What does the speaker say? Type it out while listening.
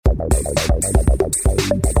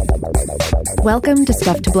Welcome to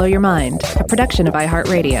Stuff to Blow Your Mind, a production of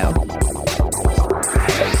iHeartRadio.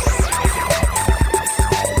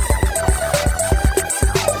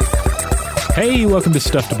 Hey, welcome to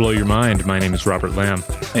Stuff to Blow Your Mind. My name is Robert Lamb.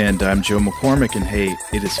 And I'm Joe McCormick, and hey,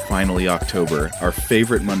 it is finally October, our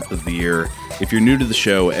favorite month of the year. If you're new to the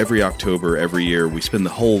show, every October, every year, we spend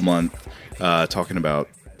the whole month talking about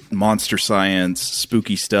monster science,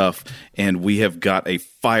 spooky stuff, and we have got a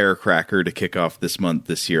firecracker to kick off this month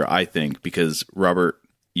this year, I think, because, Robert,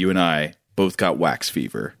 you and I both got wax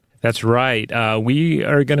fever. That's right. We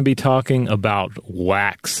are going to be talking about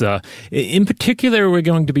wax. In particular, we're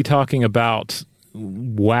going to be talking about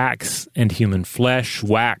wax and human flesh,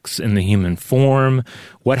 wax in the human form.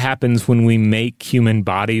 What happens when we make human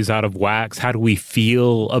bodies out of wax? How do we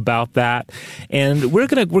feel about that? And we're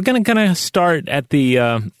gonna start at the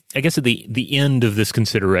at the end of this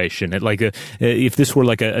consideration, at if this were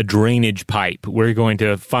like a drainage pipe, we're going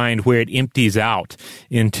to find where it empties out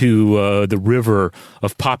into the river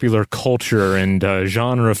of popular culture and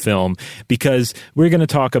genre film, because we're going to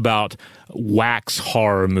talk about wax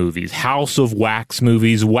horror movies, House of Wax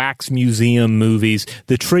movies, wax museum movies,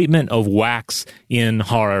 the treatment of wax in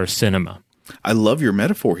horror cinema. I love your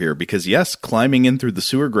metaphor here because, yes, climbing in through the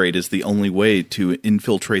sewer grate is the only way to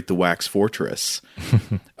infiltrate the wax fortress.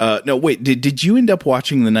 No, wait, did you end up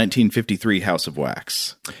watching the 1953 House of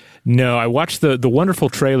Wax? No, I watched the wonderful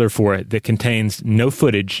trailer for it that contains no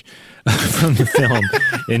footage from the film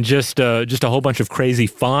and just a whole bunch of crazy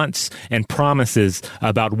fonts and promises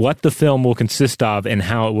about what the film will consist of and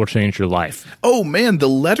how it will change your life. Oh, man, the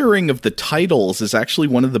lettering of the titles is actually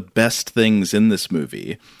one of the best things in this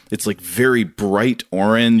movie. It's like very bright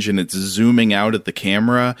orange and it's zooming out at the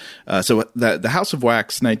camera. So the House of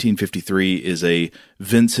Wax 1953 is a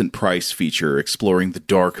Vincent Price feature exploring the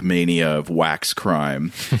dark mania of wax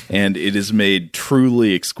crime. And it is made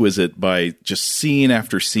truly exquisite by just scene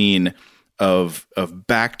after scene of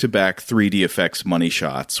back-to-back 3D effects money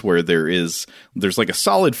shots where there's like a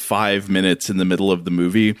solid 5 minutes in the middle of the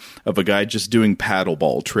movie of a guy just doing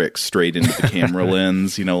paddleball tricks straight into the camera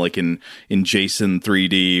lens, like in Jason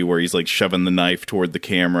 3D where he's like shoving the knife toward the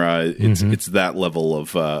camera. It's that level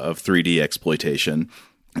of 3D exploitation.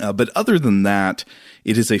 But other than that,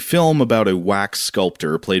 it is a film about a wax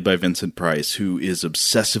sculptor played by Vincent Price who is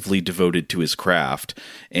obsessively devoted to his craft.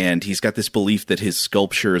 And he's got this belief that his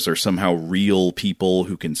sculptures are somehow real people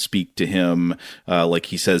who can speak to him. Like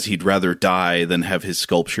he says he'd rather die than have his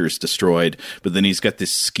sculptures destroyed. But then he's got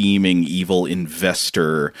this scheming, evil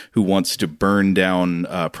investor who wants to burn down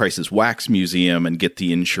Price's wax museum and get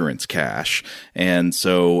the insurance cash. And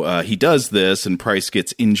so he does this, and Price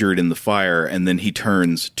gets injured in the fire, and then he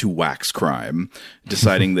turns to wax crime,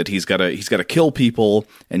 deciding that he's got to kill people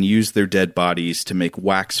and use their dead bodies to make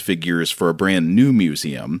wax figures for a brand new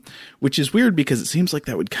museum, which is weird because it seems like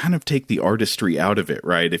that would kind of take the artistry out of it,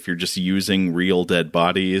 right? If you're just using real dead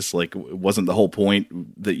bodies, like, wasn't the whole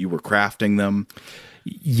point that you were crafting them?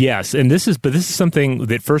 Yes, and this is something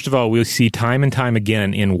that, first of all, we'll see time and time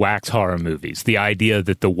again in wax horror movies. The idea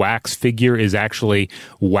that the wax figure is actually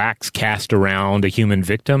wax cast around a human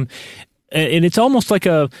victim. And it's almost like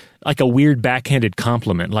a weird backhanded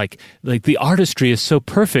compliment. Like the artistry is so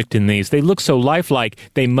perfect in these. They look so lifelike.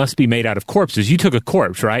 They must be made out of corpses. You took a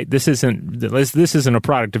corpse, right? This isn't a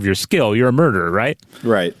product of your skill. You're a murderer, right?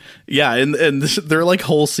 Right. Yeah, and there are like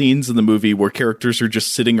whole scenes in the movie where characters are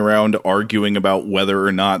just sitting around arguing about whether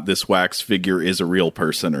or not this wax figure is a real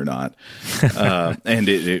person or not.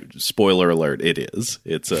 And spoiler alert, it is.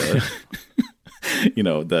 It's a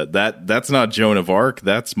that's not Joan of Arc.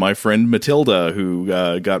 That's my friend Matilda,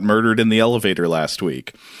 who got murdered in the elevator last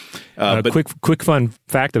week. Quick fun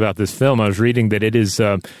fact about this film: I was reading that it is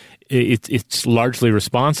it's largely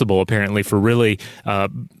responsible, apparently, for really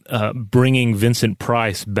bringing Vincent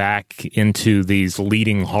Price back into these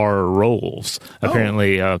leading horror roles.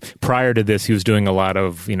 Apparently, prior to this, he was doing a lot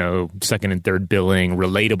of, second and third billing,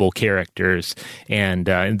 relatable characters. And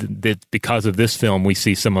because of this film, we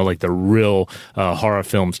see some of like the real horror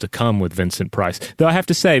films to come with Vincent Price. Though I have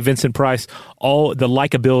to say, Vincent Price, the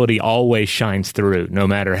likability always shines through, no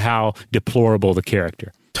matter how deplorable the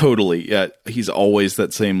character. Totally. Yeah, he's always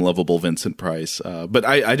that same lovable Vincent Price. But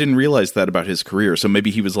I didn't realize that about his career. So maybe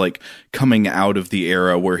he was like coming out of the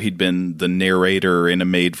era where he'd been the narrator in a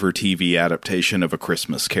made-for-TV adaptation of A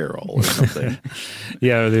Christmas Carol or something.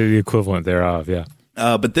 Yeah, the equivalent thereof, yeah.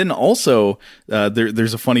 But then also,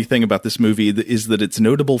 there's a funny thing about this movie is that it's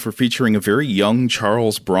notable for featuring a very young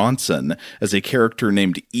Charles Bronson as a character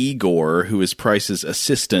named Igor, who is Price's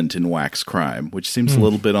assistant in Wax Crime, which seems a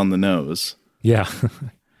little bit on the nose. Yeah.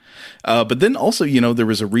 But then also, there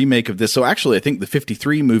was a remake of this. So actually, I think the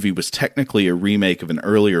 53 movie was technically a remake of an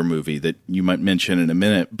earlier movie that you might mention in a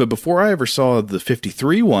minute. But before I ever saw the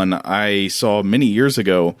 53 one, I saw many years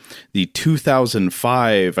ago the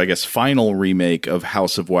 2005, I guess, final remake of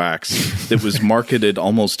House of Wax that was marketed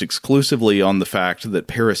almost exclusively on the fact that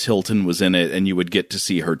Paris Hilton was in it and you would get to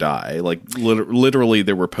see her die. Like, literally,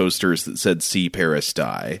 there were posters that said, "See Paris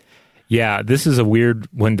die." Yeah, this is a weird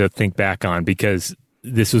one to think back on because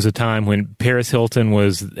this was a time when Paris Hilton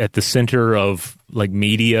was at the center of like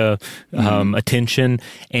media attention,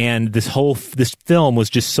 and this film was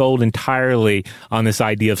just sold entirely on this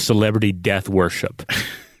idea of celebrity death worship.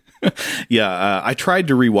 Yeah, I tried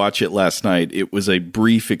to rewatch it last night. It was a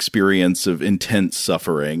brief experience of intense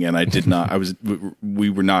suffering, and I did not. We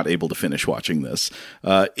were not able to finish watching this.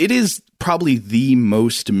 It is probably the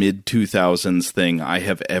most mid-2000s thing I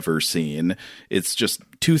have ever seen. It's just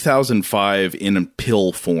 2005 in a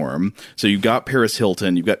pill form. So you've got Paris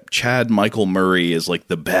Hilton, you've got Chad Michael Murray as like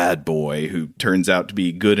the bad boy who turns out to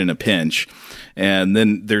be good in a pinch. And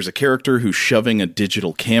then there's a character who's shoving a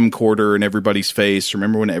digital camcorder in everybody's face.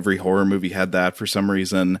 Remember when every horror movie had that for some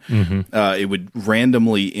reason? Mm-hmm. It would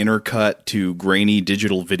randomly intercut to grainy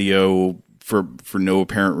digital video for no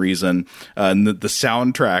apparent reason. And the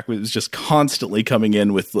soundtrack was just constantly coming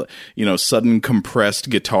in with, sudden compressed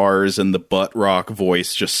guitars and the butt rock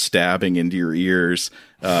voice just stabbing into your ears.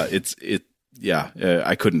 I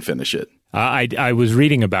couldn't finish it. I was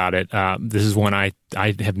reading about it. This is one I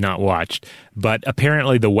have not watched, but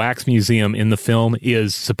apparently the wax museum in the film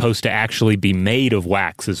is supposed to actually be made of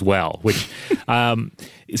wax as well, which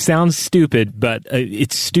it sounds stupid, but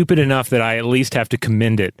it's stupid enough that I at least have to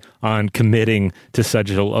commend it on committing to such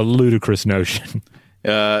a ludicrous notion.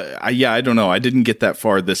 I don't know. I didn't get that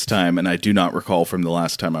far this time, and I do not recall from the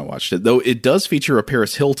last time I watched it, though it does feature a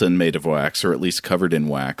Paris Hilton made of wax, or at least covered in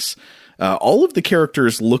wax. All of the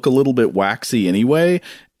characters look a little bit waxy anyway,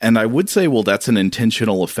 and I would say, well, that's an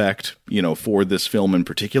intentional effect, for this film in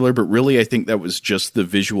particular, but really I think that was just the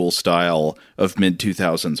visual style of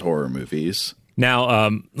mid-2000s horror movies. Now,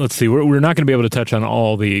 let's see, we're not going to be able to touch on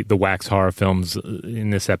all the wax horror films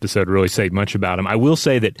in this episode, really say much about them. I will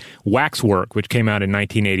say that Waxwork, which came out in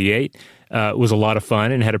 1988, was a lot of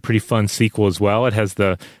fun and had a pretty fun sequel as well. It has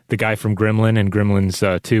the guy from Gremlin and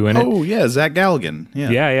Gremlins 2 in it. Oh, yeah, Zach Galligan.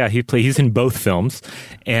 Yeah. He's in both films.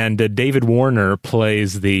 And David Warner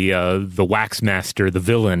plays the Wax Master, the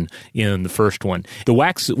villain, in the first one. The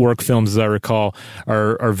Waxwork films, as I recall,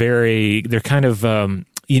 are they're kind of,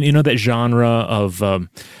 that genre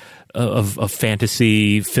of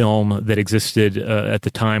fantasy film that existed at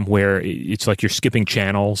the time where it's like you're skipping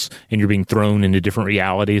channels and you're being thrown into different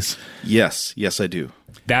realities. Yes, I do.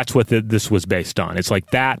 That's what this was based on. It's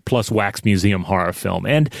like that plus Wax Museum horror film.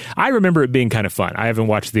 And I remember it being kind of fun. I haven't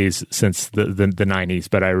watched these since the 90s,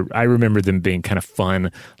 but I remember them being kind of fun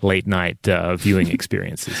late night viewing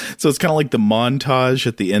experiences. So it's kind of like the montage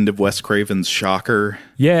at the end of Wes Craven's Shocker?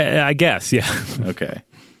 Yeah, I guess, yeah. Okay.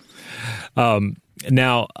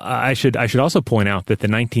 Now, I should also point out that the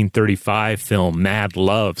 1935 film Mad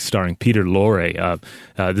Love, starring Peter Lorre,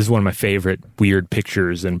 this is one of my favorite weird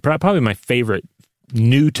pictures and probably my favorite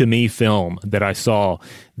new-to-me film that I saw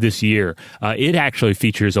this year. It actually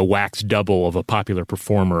features a wax double of a popular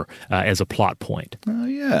performer as a plot point. Oh,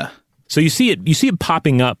 yeah. So you see it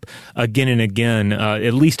popping up again and again,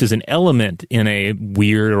 at least as an element in a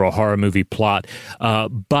weird or a horror movie plot.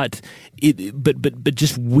 But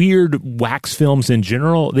just weird wax films in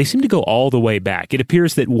general, they seem to go all the way back. It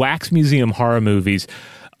appears that Wax Museum horror movies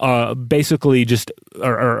basically just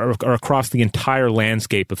are across the entire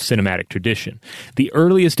landscape of cinematic tradition. The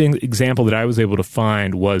earliest example that I was able to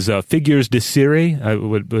find was Figures de Cire,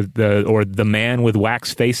 or The Man with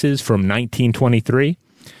Wax Faces from 1923.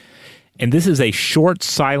 And this is a short,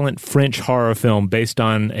 silent French horror film based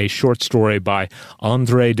on a short story by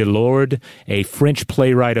André Delorde, a French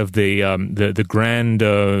playwright of the Grand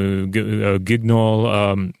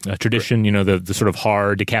Guignol tradition, the sort of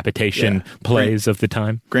horror decapitation plays of the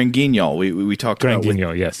time. Grand Guignol, we talked Grand about.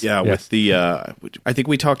 Guignol, yes. Yeah, yes. With the, I think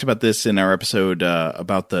we talked about this in our episode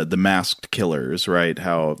about the masked killers, right?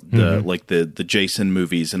 How the Jason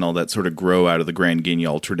movies and all that sort of grow out of the Grand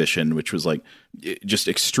Guignol tradition, which was like just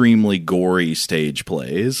extremely gory stage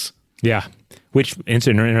plays. Yeah, which,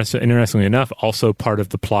 interestingly enough, also part of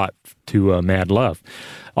the plot to Mad Love.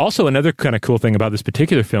 Also, another kind of cool thing about this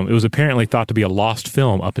particular film, it was apparently thought to be a lost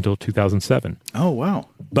film up until 2007. Oh, wow.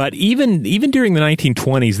 But even during the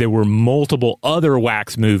 1920s, there were multiple other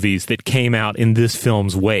Wax movies that came out in this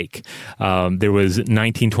film's wake. There was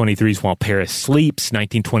 1923's While Paris Sleeps,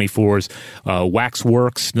 1924's Wax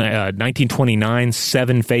Works, 1929's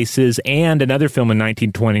Seven Faces, and another film in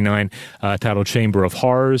 1929 titled Chamber of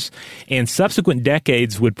Horrors. And subsequent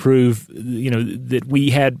decades would prove, that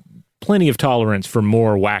we had plenty of tolerance for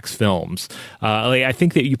more Wax films. I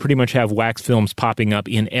think that you pretty much have Wax films popping up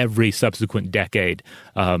in every subsequent decade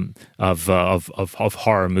of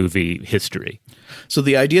horror movie history. So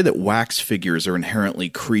the idea that wax figures are inherently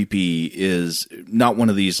creepy is not one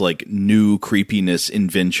of these like new creepiness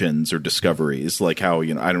inventions or discoveries, like how,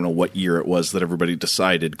 I don't know what year it was that everybody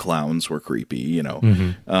decided clowns were creepy,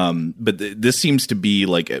 But this seems to be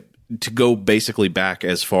like to go basically back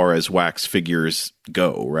as far as wax figures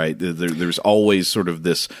go, right? There's always sort of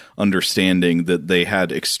this understanding that they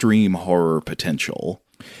had extreme horror potential.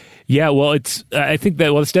 Yeah, well, it's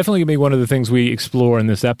definitely going to be one of the things we explore in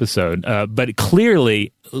this episode. But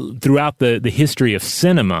clearly, throughout the history of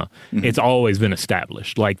cinema, it's always been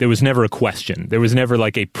established. Like, there was never a question. There was never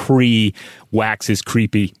like a pre-wax is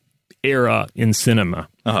creepy era in cinema.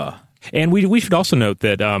 Uh-huh. And we should also note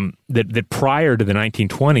that that prior to the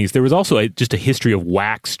 1920s, there was also just a history of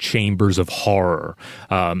wax chambers of horror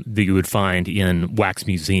that you would find in wax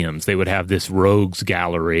museums. They would have this rogues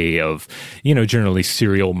gallery of, generally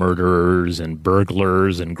serial murderers and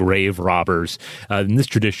burglars and grave robbers. And this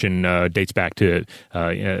tradition dates back to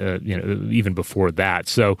even before that.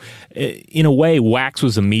 So, in a way, wax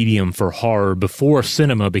was a medium for horror before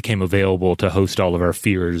cinema became available to host all of our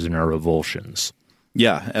fears and our revulsions.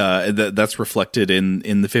 Yeah, that's reflected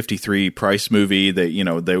in the 53 Price movie.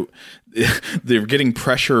 That they're getting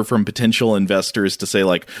pressure from potential investors to say,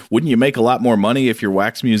 like, wouldn't you make a lot more money if your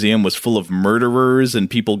wax museum was full of murderers and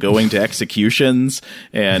people going to executions?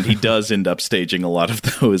 And he does end up staging a lot of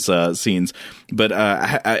those scenes. But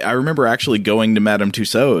I remember actually going to Madame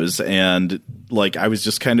Tussauds, and like I was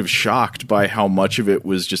just kind of shocked by how much of it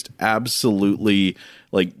was just absolutely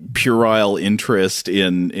like puerile interest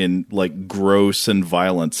in like gross and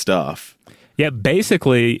violent stuff. Yeah,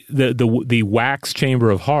 basically, the Wax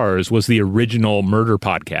Chamber of Horrors was the original murder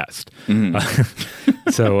podcast. I'm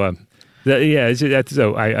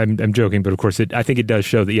joking, but of course, I think it does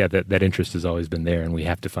show that that interest has always been there, and we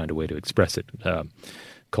have to find a way to express it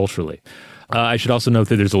culturally. I should also note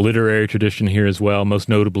that there's a literary tradition here as well, most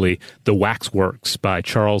notably The Wax Works by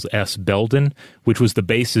Charles S. Belden, which was the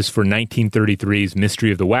basis for 1933's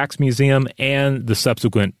Mystery of the Wax Museum and the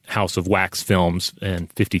subsequent House of Wax films in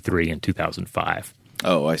 53 and 2005.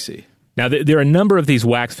 Oh, I see. Now, there are a number of these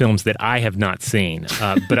Wax films that I have not seen,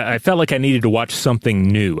 but I felt like I needed to watch something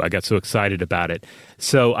new. I got so excited about it.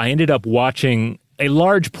 So I ended up watching a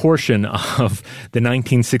large portion of the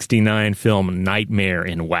 1969 film Nightmare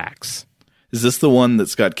in Wax. Is this the one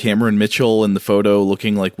that's got Cameron Mitchell in the photo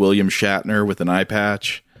looking like William Shatner with an eye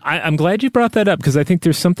patch? I'm glad you brought that up, because I think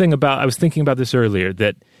there's something about, I was thinking about this earlier,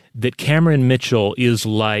 that Cameron Mitchell is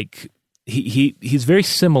like, he's very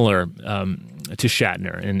similar to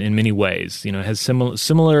Shatner in many ways. Has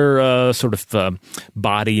similar sort of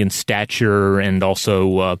body and stature, and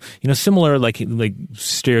also similar like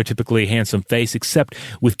stereotypically handsome face, except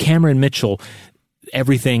with Cameron Mitchell,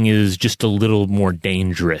 everything is just a little more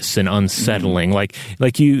dangerous and unsettling. Like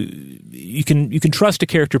you can trust a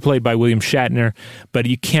character played by William Shatner, but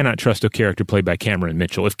you cannot trust a character played by Cameron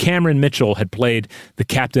Mitchell. If Cameron Mitchell had played the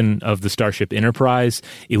captain of the Starship Enterprise,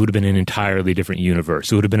 it would have been an entirely different universe.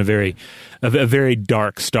 It would have been a very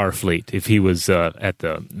dark Starfleet if he was at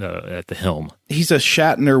the helm. He's a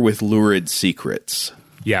Shatner with lurid secrets.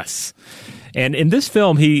 Yes. And in this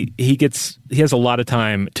film, he has a lot of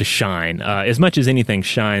time to shine, as much as anything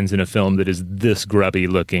shines in a film that is this grubby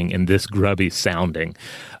looking and this grubby sounding.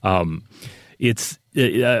 There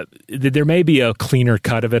may be a cleaner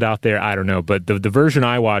cut of it out there, I don't know, but the version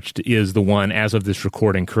I watched is the one as of this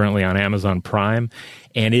recording currently on Amazon Prime,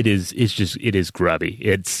 and it is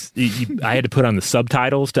grubby. I had to put on the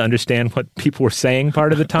subtitles to understand what people were saying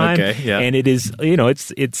part of the time. Okay, yeah. And it is,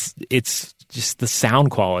 it's just the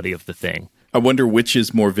sound quality of the thing. I wonder which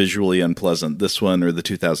is more visually unpleasant, this one or the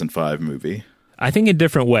 2005 movie. I think in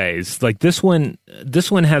different ways. Like this one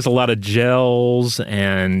has a lot of gels,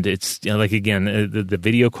 and it's like, again, the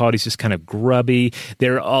video quality is just kind of grubby.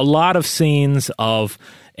 There are a lot of scenes of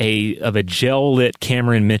a gel lit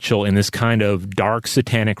Cameron Mitchell in this kind of dark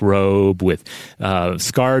satanic robe with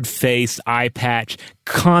scarred face, eye patch,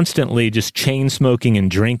 constantly just chain smoking and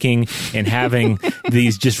drinking and having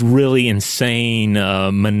these just really insane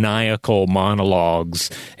maniacal monologues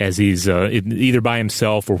as he's either by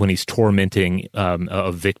himself or when he's tormenting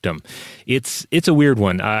a victim. It's a weird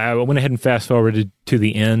one. I went ahead and fast forwarded to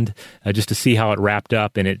the end just to see how it wrapped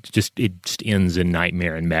up, and it just ends in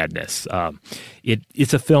nightmare and madness.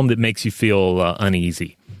 It's a film that makes you feel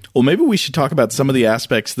uneasy. Well, maybe we should talk about some of the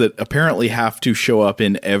aspects that apparently have to show up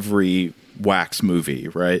in every Wax movie,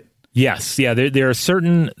 right? Yes, yeah. There are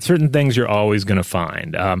certain things you're always going to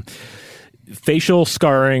find. Facial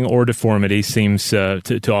scarring or deformity seems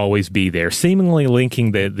to always be there, seemingly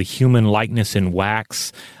linking the human likeness in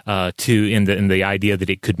wax in the idea that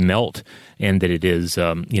it could melt and that it is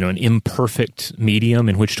an imperfect medium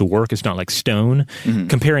in which to work. It's not like stone. Mm-hmm.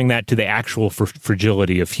 Comparing that to the actual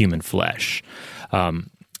fragility of human flesh,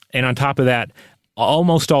 and on top of that,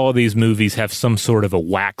 almost all of these movies have some sort of a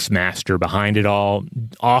wax master behind it all.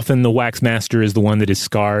 Often the wax master is the one that is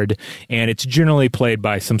scarred, and it's generally played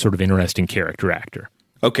by some sort of interesting character actor.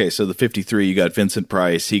 Okay, so the 53, you got Vincent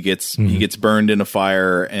Price. He gets burned in a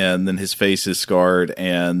fire, and then his face is scarred,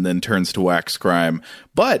 and then turns to wax crime.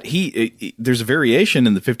 But there's a variation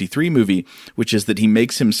in the 53 movie, which is that he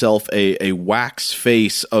makes himself a wax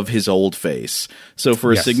face of his old face. So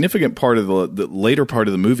for a significant part of the later part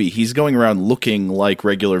of the movie, he's going around looking like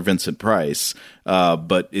regular Vincent Price,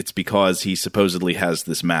 but it's because he supposedly has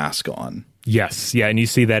this mask on. Yes, yeah, and you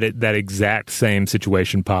see that exact same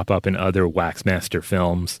situation pop up in other Waxmaster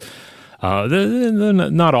films.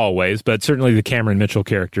 Not always, but certainly the Cameron Mitchell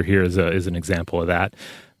character here is an example of that.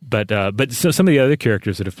 But so some of the other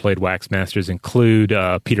characters that have played Waxmasters include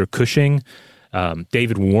Peter Cushing,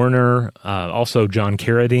 David Warner, also John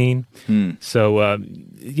Carradine. So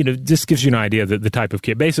this gives you an idea that the type of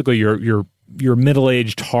kid, basically your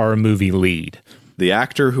middle-aged horror movie lead, the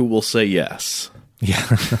actor who will say yes.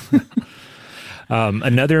 Yeah.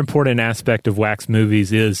 Another important aspect of wax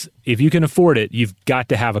movies is if you can afford it, you've got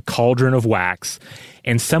to have a cauldron of wax,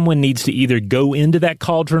 and someone needs to either go into that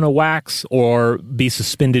cauldron of wax or be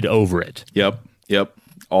suspended over it. Yep.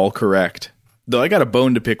 All correct. Though I got a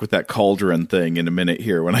bone to pick with that cauldron thing in a minute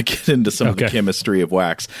here when I get into some of the chemistry of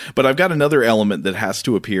wax. But I've got another element that has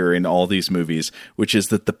to appear in all these movies, which is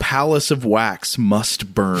that the palace of wax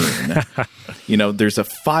must burn. There's a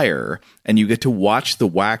fire, and you get to watch the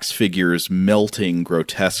wax figures melting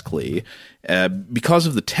grotesquely. Because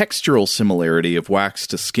of the textural similarity of wax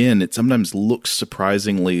to skin, it sometimes looks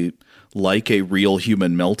surprisingly like a real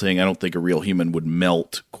human melting. I don't think a real human would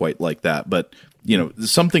melt quite like that, but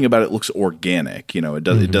something about it looks organic.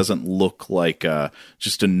 It doesn't look like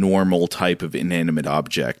just a normal type of inanimate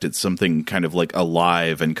object. It's something kind of like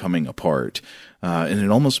alive and coming apart. And it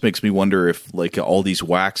almost makes me wonder if like all these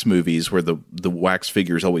wax movies where the wax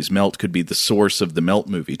figures always melt could be the source of the melt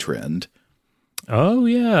movie trend. Oh,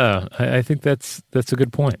 yeah. I think that's a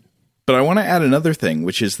good point. But I want to add another thing,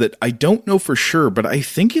 which is that I don't know for sure, but I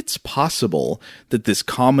think it's possible that this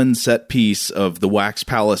common set piece of the Wax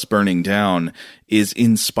Palace burning down is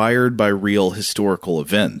inspired by real historical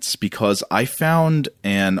events, because I found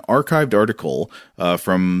an archived article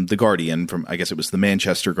from The Guardian, I guess it was the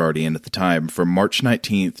Manchester Guardian at the time, from March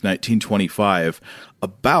 19th, 1925,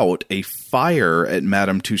 about a fire at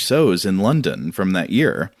Madame Tussauds in London from that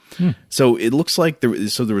year. So it looks like there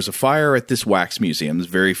was a fire at this wax museum, this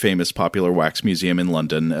very famous, popular wax museum in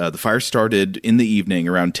London. The fire started in the evening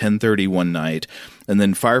around 10:30 one night, and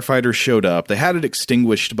then firefighters showed up. They had it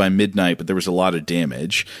extinguished by midnight, but there was a lot of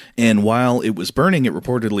damage. And while it was burning, it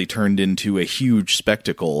reportedly turned into a huge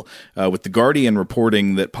spectacle, with The Guardian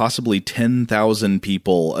reporting that possibly 10,000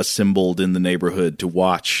 people assembled in the neighborhood to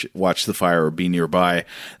watch the fire or be nearby.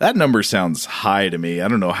 That number sounds high to me. I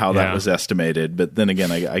don't know how that was estimated, but then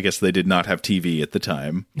again, I guess they did not have TV at the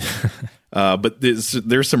time. But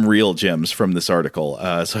there's some real gems from this article,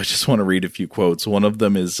 so I just want to read a few quotes. One of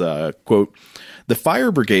them is, quote, "The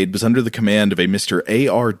fire brigade was under the command of a Mr.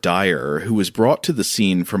 A.R. Dyer, who was brought to the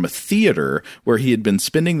scene from a theater where he had been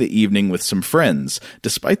spending the evening with some friends.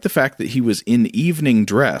 Despite the fact that he was in evening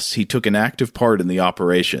dress, he took an active part in the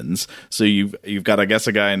operations." So you've got, I guess,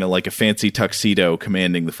 a guy in a fancy tuxedo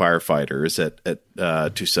commanding the firefighters at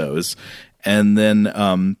Tussauds. And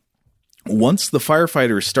then once the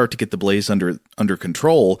firefighters start to get the blaze under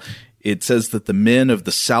control, it says that the men of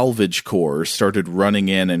the Salvage Corps started running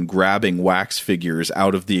in and grabbing wax figures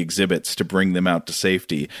out of the exhibits to bring them out to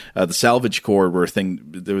safety. The Salvage Corps were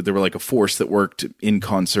they were like a force that worked in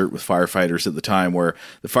concert with firefighters at the time, where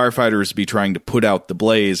the firefighters would be trying to put out the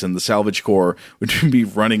blaze and the Salvage Corps would be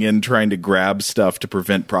running in trying to grab stuff to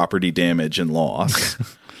prevent property damage and loss.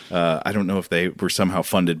 I don't know if they were somehow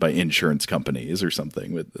funded by insurance companies or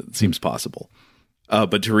something, but it seems possible.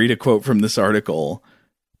 But to read a quote from this article,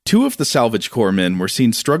 2 of the Salvage Corps men were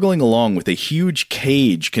seen struggling along with a huge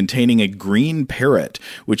cage containing a green parrot,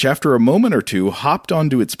 which after a moment or two hopped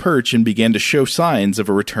onto its perch and began to show signs of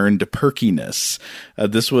a return to perkiness.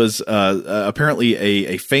 This was apparently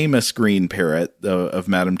a famous green parrot of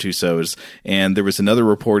Madame Tussauds, and there was another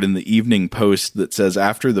report in the Evening Post that says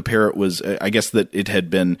after the parrot was, I guess that it had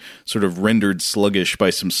been sort of rendered sluggish by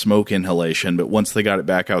some smoke inhalation, but once they got it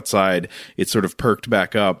back outside, it sort of perked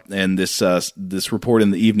back up, and this report in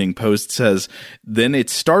the Evening Post says, then it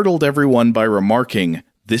startled everyone by remarking,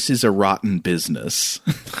 "This is a rotten business."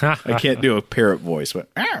 I can't do a parrot voice, but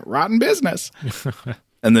rotten business.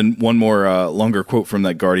 And then one more longer quote from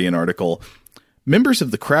that Guardian article. Members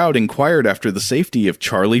of the crowd inquired after the safety of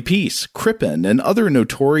Charlie Peace, Crippen, and other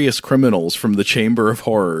notorious criminals from the Chamber of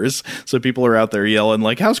Horrors. So people are out there yelling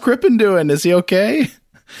like, how's Crippen doing? Is he okay?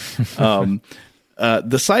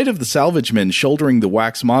 The sight of the salvage men shouldering the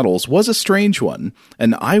wax models was a strange one.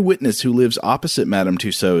 An eyewitness who lives opposite Madame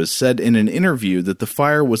Tussauds said in an interview that the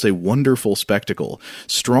fire was a wonderful spectacle.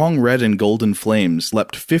 Strong red and golden flames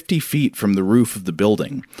leapt 50 feet from the roof of the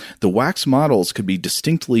building. The wax models could be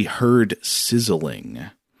distinctly heard sizzling.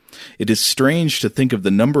 It is strange to think of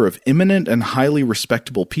the number of eminent and highly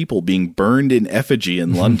respectable people being burned in effigy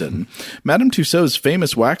in London. Madame Tussauds'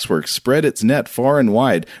 famous waxworks spread its net far and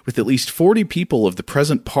wide, with at least 40 people of the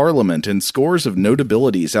present Parliament and scores of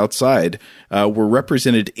notabilities outside were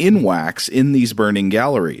represented in wax in these burning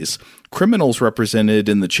galleries. Criminals represented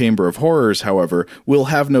in the Chamber of Horrors, however, will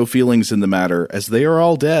have no feelings in the matter, as they are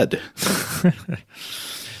all dead.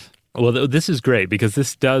 Well, this is great because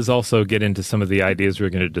this does also get into some of the ideas we're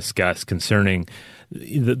going to discuss concerning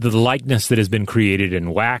the likeness that has been created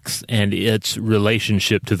in wax and its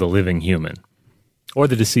relationship to the living human or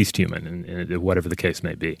the deceased human, whatever the case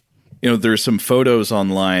may be. You know, there's some photos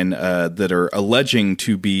online that are alleging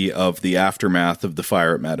to be of the aftermath of the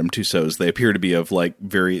fire at Madame Tussauds. They appear to be of like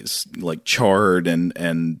very like charred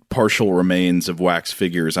and partial remains of wax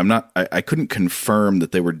figures. I couldn't confirm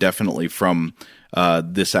that they were definitely from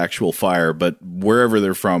this actual fire, but wherever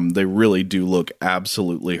they're from, they really do look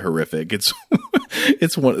absolutely horrific. It's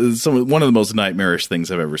one of the most nightmarish things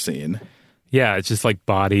I've ever seen. Yeah, it's just like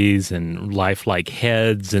bodies and lifelike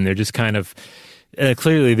heads, and they're just kind of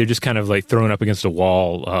clearly they're just kind of like thrown up against a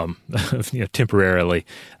wall, temporarily.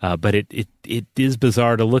 But it is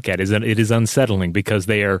bizarre to look at. It is unsettling because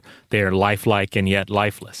they are lifelike and yet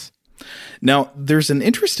lifeless. Now, there's an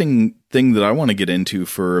interesting thing that I want to get into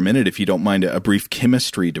for a minute, if you don't mind, a brief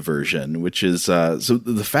chemistry diversion, which is so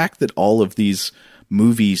the fact that all of these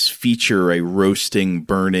movies feature a roasting,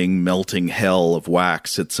 burning, melting hell of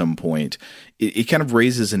wax at some point, it kind of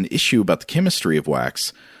raises an issue about the chemistry of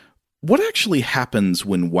wax. What actually happens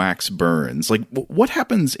when wax burns? Like, what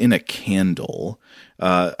happens in a candle?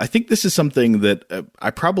 I think this is something that I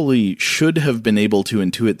probably should have been able to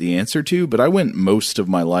intuit the answer to, but I went most of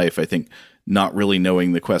my life, I think, not really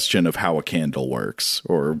knowing the question of how a candle works,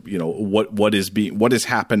 or what is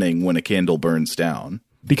happening when a candle burns down.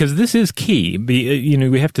 Because this is key.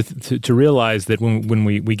 We have to realize that when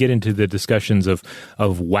we get into the discussions of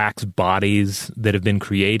wax bodies that have been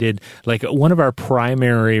created, like one of our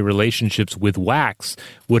primary relationships with wax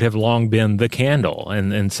would have long been the candle.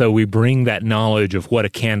 And so we bring that knowledge of what a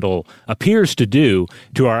candle appears to do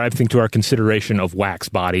to our consideration of wax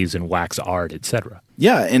bodies and wax art, etc.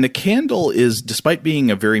 Yeah, and a candle is, despite being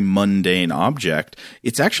a very mundane object,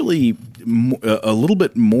 it's actually a little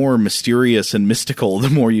bit more mysterious and mystical the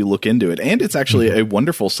more you look into it. And it's actually a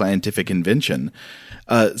wonderful scientific invention.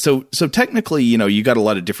 So technically, you got a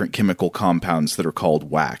lot of different chemical compounds that are called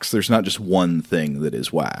wax. There's not just one thing that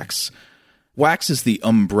is wax. Wax is the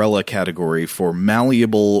umbrella category for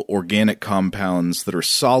malleable organic compounds that are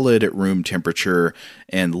solid at room temperature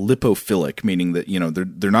and lipophilic, meaning that,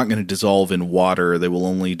 they're not going to dissolve in water. They will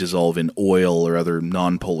only dissolve in oil or other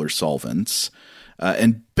nonpolar solvents.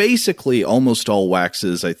 And basically almost all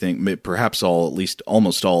waxes, I think, perhaps all, at least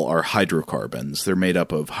almost all, are hydrocarbons. They're made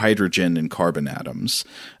up of hydrogen and carbon atoms.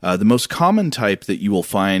 The most common type that you will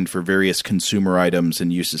find for various consumer items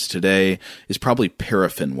and uses today is probably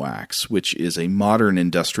paraffin wax, which is a modern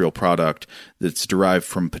industrial product that's derived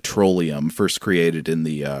from petroleum, first created in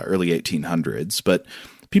the early 1800s. But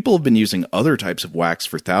people have been using other types of wax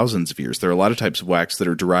for thousands of years. There are a lot of types of wax that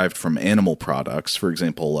are derived from animal products. For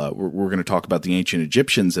example, we're going to talk about the ancient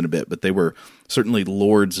Egyptians in a bit, but they were certainly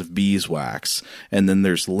lords of beeswax. And then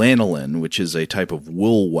there's lanolin, which is a type of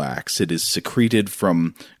wool wax. It is secreted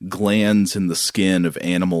from glands in the skin of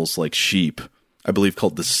animals like sheep. I believe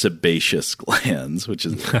called the sebaceous glands,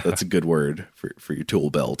 that's a good word for your tool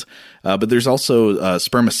belt. But there's also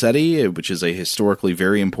spermaceti, which is a historically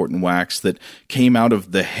very important wax that came out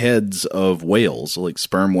of the heads of whales, like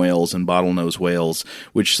sperm whales and bottlenose whales,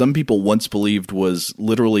 which some people once believed was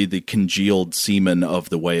literally the congealed semen of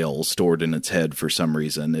the whale stored in its head for some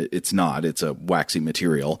reason. It's not. It's a waxy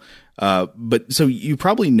material. But so you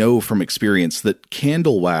probably know from experience that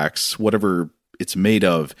candle wax, whatever it's made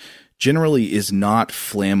of, generally is not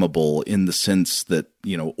flammable in the sense that,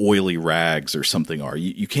 oily rags or something are.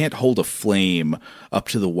 You can't hold a flame up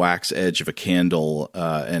to the wax edge of a candle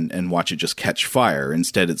and watch it just catch fire.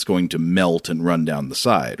 Instead, it's going to melt and run down the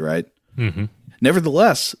side, right? Mm-hmm.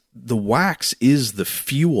 Nevertheless, the wax is the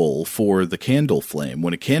fuel for the candle flame.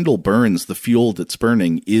 When a candle burns, the fuel that's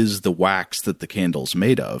burning is the wax that the candle's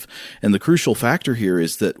made of. And the crucial factor here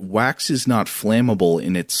is that wax is not flammable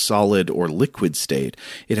in its solid or liquid state.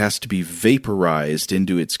 It has to be vaporized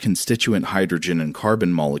into its constituent hydrogen and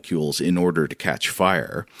carbon molecules in order to catch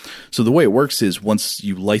fire. So the way it works is once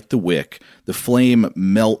you light the wick, the flame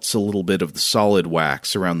melts a little bit of the solid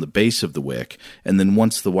wax around the base of the wick, and then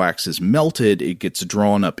once the wax is melted, it gets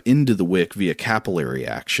drawn up into the wick via capillary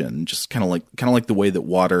action, just kind of like the way that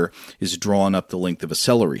water is drawn up the length of a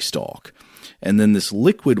celery stalk. And then this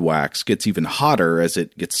liquid wax gets even hotter as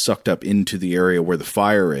it gets sucked up into the area where the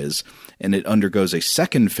fire is, and it undergoes a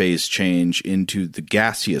second phase change into the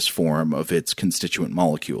gaseous form of its constituent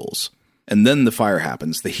molecules. And then the fire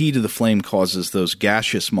happens. The heat of the flame causes those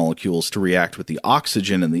gaseous molecules to react with the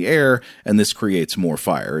oxygen in the air, and this creates more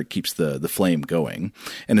fire. It keeps the flame going.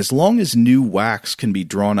 And as long as new wax can be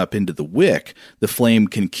drawn up into the wick, the flame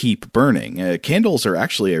can keep burning. Candles are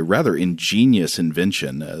actually a rather ingenious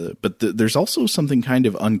invention, but there's also something kind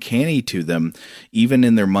of uncanny to them, even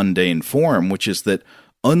in their mundane form, which is that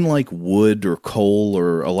unlike wood or coal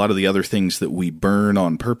or a lot of the other things that we burn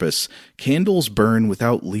on purpose, candles burn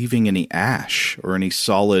without leaving any ash or any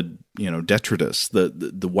solid, detritus.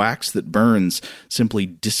 The wax that burns simply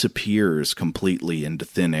disappears completely into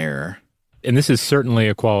thin air. And this is certainly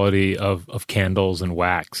a quality of candles and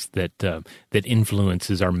wax that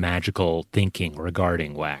influences our magical thinking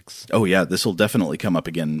regarding wax. Oh, yeah, this will definitely come up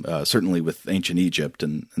again, certainly with ancient Egypt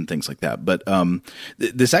and things like that. But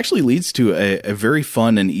this actually leads to a very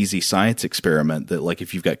fun and easy science experiment that, like,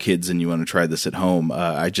 if you've got kids and you want to try this at home,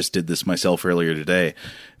 I just did this myself earlier today.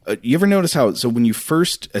 You ever notice so when you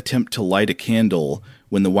first attempt to light a candle,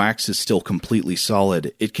 when the wax is still completely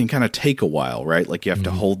solid, it can kind of take a while, right? Like you have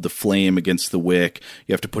to hold the flame against the wick.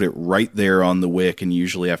 You have to put it right there on the wick, and you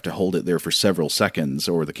usually have to hold it there for several seconds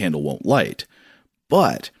or the candle won't light.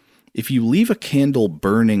 But if you leave a candle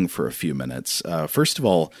burning for a few minutes, first of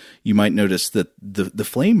all, you might notice that the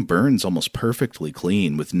flame burns almost perfectly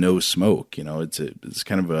clean with no smoke. It's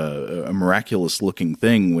kind of a miraculous looking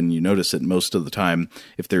thing when you notice it. Most of the time,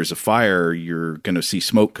 if there's a fire, you're going to see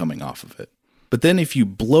smoke coming off of it. But then if you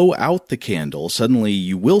blow out the candle, suddenly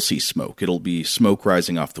you will see smoke. It'll be smoke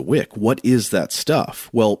rising off the wick. What is that stuff?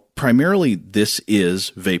 Well, primarily this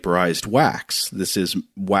is vaporized wax. This is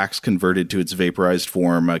wax converted to its vaporized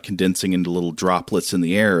form, condensing into little droplets in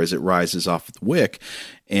the air as it rises off the wick.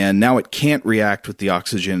 And now it can't react with the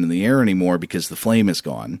oxygen in the air anymore because the flame is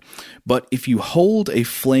gone. But if you hold a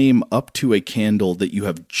flame up to a candle that you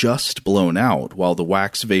have just blown out while the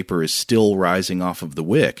wax vapor is still rising off of the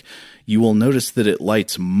wick, you will notice that it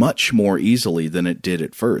lights much more easily than it did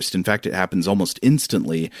at first. In fact, it happens almost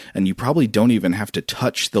instantly, and you probably don't even have to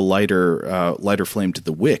touch the lighter flame to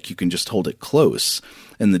the wick. You can just hold it close.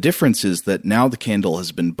 And the difference is that now the candle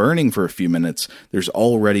has been burning for a few minutes. There's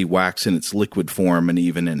already wax in its liquid form and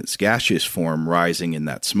even in its gaseous form rising in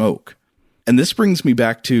that smoke. And this brings me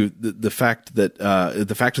back to the fact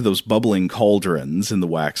of those bubbling cauldrons in the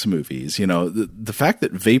wax movies. The fact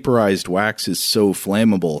that vaporized wax is so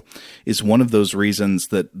flammable is one of those reasons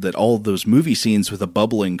that all of those movie scenes with a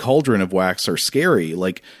bubbling cauldron of wax are scary.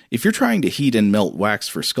 Like, if you're trying to heat and melt wax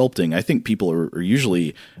for sculpting, I think people are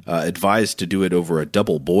usually advised to do it over a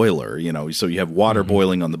double boiler. So you have water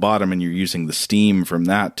boiling on the bottom, and you're using the steam from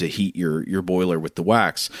that to heat your boiler with the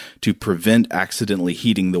wax to prevent accidentally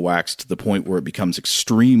heating the wax to the point point where it becomes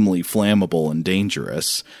extremely flammable and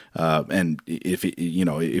dangerous. And if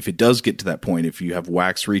it does get to that point, if you have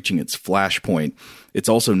wax reaching its flash point, it's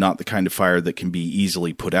also not the kind of fire that can be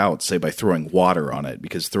easily put out, say by throwing water on it,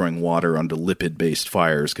 because throwing water onto lipid-based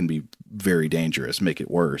fires can be very dangerous, make it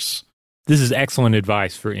worse. This is excellent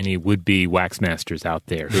advice for any would-be wax masters out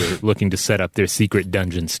there who are looking to set up their secret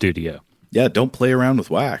dungeon studio. Yeah, don't play around with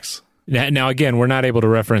wax. Now, again, we're not able to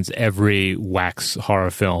reference every wax horror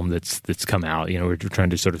film that's come out. We're trying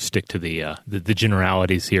to sort of stick to the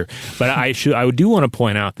generalities here. But I do want to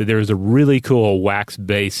point out that there is a really cool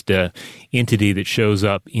wax-based entity that shows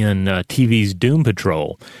up in TV's Doom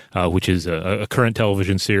Patrol, which is a current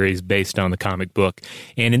television series based on the comic book.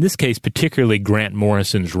 And in this case, particularly Grant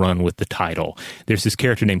Morrison's run with the title. There's this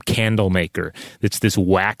character named Candlemaker that's this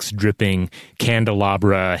wax-dripping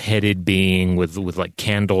candelabra-headed being with like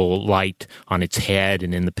candle light on its head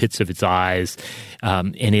and in the pits of its eyes.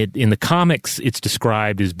 And in the comics, it's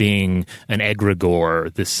described as being an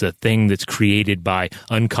egregore, this thing that's created by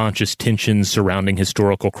unconscious tensions surrounding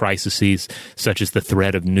historical crises, such as the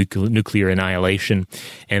threat of nuclear annihilation.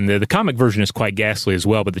 And the comic version is quite ghastly as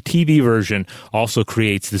well, but the TV version also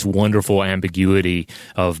creates this wonderful ambiguity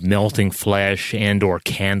of melting flesh and or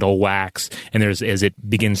candle wax. And as it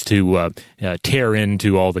begins to tear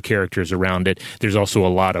into all the characters around it, there's also a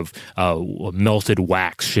lot of melted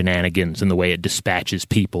wax shenanigans in the way it dispatches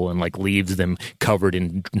people and like leaves them covered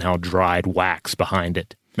in now dried wax behind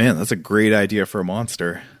it. Man, that's a great idea for a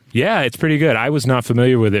monster. Yeah, it's pretty good. I was not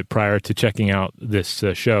familiar with it prior to checking out this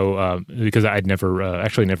show because I'd never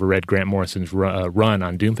read Grant Morrison's run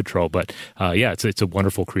on Doom Patrol. But yeah, it's a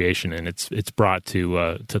wonderful creation, and it's brought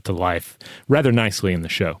to life rather nicely in the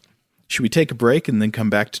show. Should we take a break and then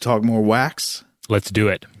come back to talk more wax? Let's do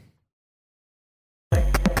it.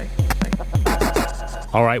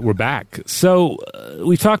 All right, we're back. So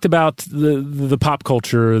we talked about the pop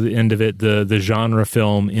culture, the end of it, the genre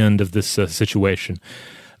film end of this situation.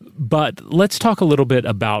 But let's talk a little bit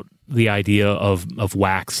about the idea of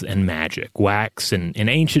wax and magic, wax and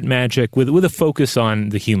ancient magic with a focus on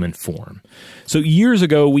the human form. So years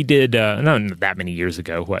ago, we did, not that many years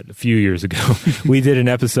ago, a few years ago, we did an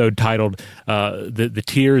episode titled The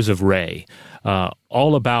Tears of Re,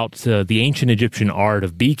 all about the ancient Egyptian art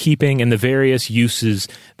of beekeeping and the various uses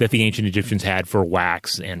that the ancient Egyptians had for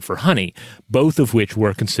wax and for honey, both of which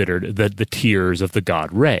were considered the tears of the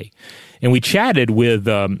god Re. And we chatted with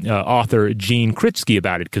author Gene Kritsky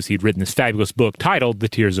about it because he'd written this fabulous book titled The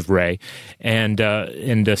Tears of Re. And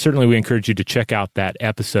certainly we encourage you to check out that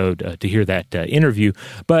episode to hear that interview.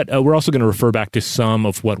 But we're also going to refer back to some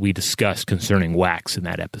of what we discussed concerning wax in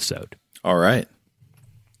that episode. All right.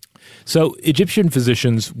 So Egyptian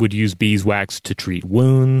physicians would use beeswax to treat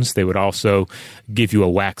wounds. They would also give you a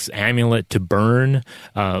wax amulet to burn.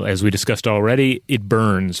 As we discussed already, it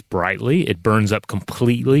burns brightly. It burns up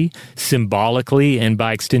completely, symbolically, and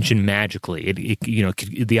by extension, magically.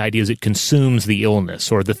 The idea is it consumes the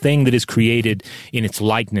illness, or the thing that is created in its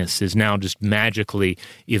likeness is now just magically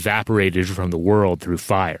evaporated from the world through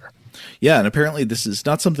fire. Yeah, and apparently this is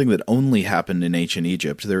not something that only happened in ancient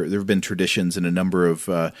Egypt. There have been traditions in a number of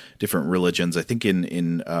different religions. I think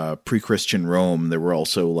in pre-Christian Rome, there were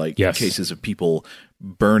also cases of people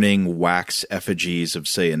burning wax effigies of,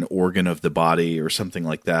 say, an organ of the body or something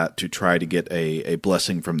like that to try to get a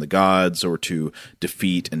blessing from the gods or to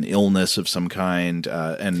defeat an illness of some kind.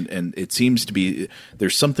 And it seems to be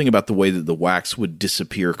there's something about the way that the wax would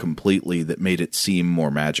disappear completely that made it seem more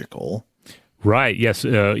magical. Right. Yes.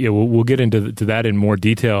 We'll get into that in more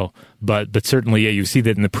detail, but certainly, you see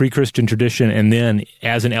that in the pre-Christian tradition, and then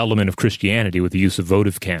as an element of Christianity with the use of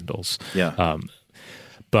votive candles. Yeah.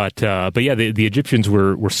 But yeah, the Egyptians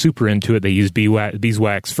were super into it. They used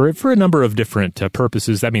beeswax for a number of different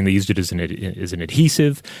purposes. I mean, they used it as an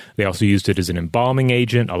adhesive. They also used it as an embalming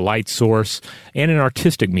agent, a light source, and an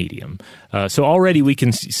artistic medium. So already we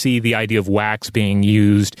can see the idea of wax being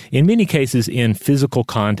used in many cases in physical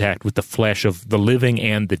contact with the flesh of the living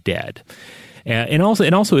and the dead. And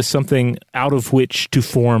also is something out of which to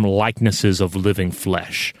form likenesses of living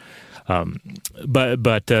flesh.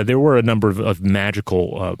 But there were a number of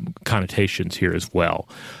magical connotations here as well.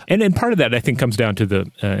 And part of that, I think, comes down to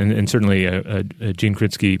and certainly Gene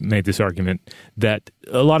Kritsky made this argument, that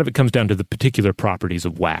a lot of it comes down to the particular properties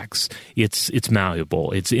of wax. It's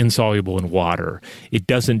malleable. It's insoluble in water. It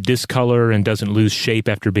doesn't discolor and doesn't lose shape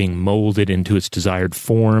after being molded into its desired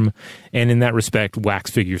form. And in that respect,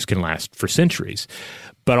 wax figures can last for centuries.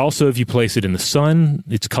 But also, if you place it in the sun,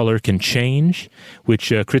 its color can change,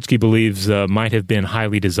 which Kritsky believes might have been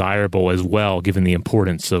highly desirable as well, given the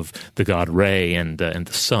importance of the god Re and the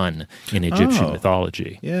sun in Egyptian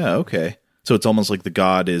mythology. Yeah, okay. So it's almost like the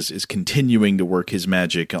god is continuing to work his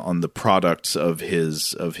magic on the products of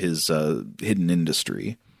his hidden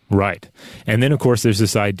industry. Right. And then, of course, there's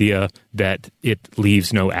this idea that it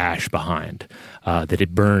leaves no ash behind, that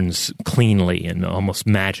it burns cleanly and almost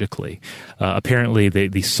magically. Apparently,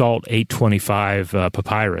 the Salt 825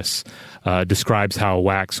 papyrus describes how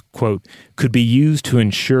wax, quote, could be used to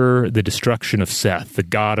ensure the destruction of Seth, the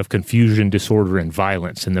god of confusion, disorder, and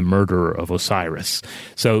violence, and the murderer of Osiris.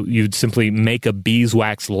 So you'd simply make a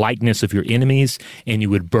beeswax likeness of your enemies, and you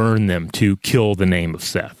would burn them to kill the name of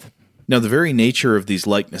Seth. Now, the very nature of these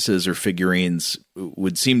likenesses or figurines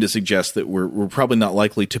would seem to suggest that we're probably not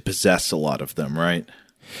likely to possess a lot of them, right?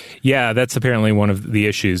 Yeah, that's apparently one of the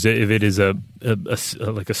issues. If it is a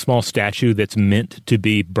small statue that's meant to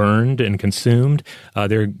be burned and consumed,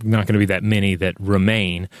 there are not going to be that many that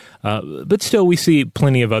remain. But still, we see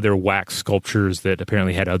plenty of other wax sculptures that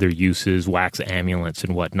apparently had other uses, wax amulets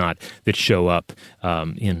and whatnot, that show up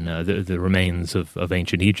in the remains of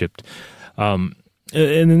ancient Egypt.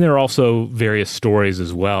 And then there are also various stories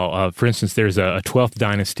as well. For instance, there's a 12th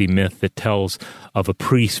dynasty myth that tells of a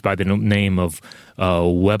priest by the name of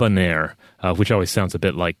Webinar, which always sounds a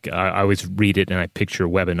bit like, I always read it and I picture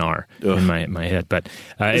webinar in my head. But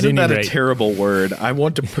isn't that a terrible word? I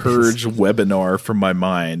want to purge webinar from my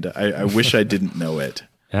mind. I wish I didn't know it.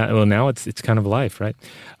 Well, now it's kind of life, right?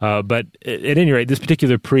 But at any rate, this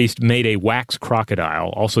particular priest made a wax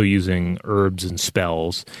crocodile, also using herbs and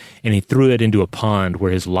spells, and he threw it into a pond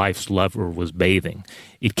where his life's lover was bathing.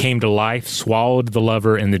 It came to life, swallowed the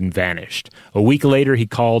lover, and then vanished. A week later, he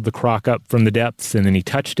called the croc up from the depths, and then he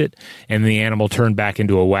touched it, and the animal turned back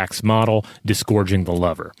into a wax model, disgorging the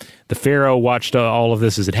lover. The pharaoh watched all of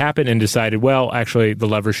this as it happened and decided, well, actually, the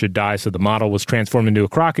lover should die, so the model was transformed into a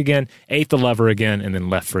croc again, ate the lover again, and then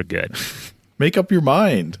left for good. Make up your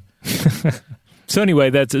mind. So anyway,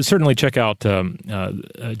 that's certainly check out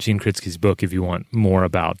Gene Kritsky's book if you want more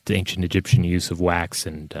about the ancient Egyptian use of wax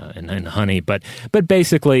and honey. But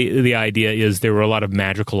basically, the idea is there were a lot of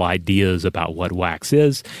magical ideas about what wax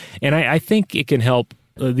is, and I think it can help.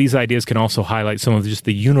 These ideas can also highlight some of just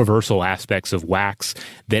the universal aspects of wax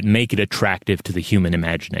that make it attractive to the human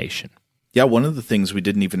imagination. Yeah, one of the things we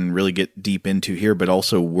didn't even really get deep into here, but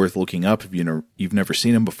also worth looking up if you've never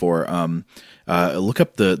seen them before. Look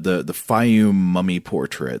up the Fayum mummy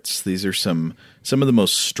portraits. These are some of the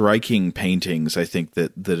most striking paintings I think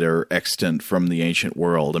that are extant from the ancient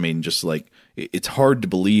world. I mean, just like it's hard to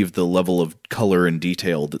believe the level of color and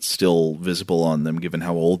detail that's still visible on them, given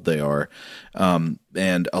how old they are.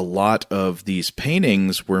 And a lot of these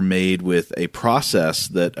paintings were made with a process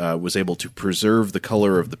that was able to preserve the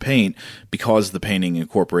color of the paint because the painting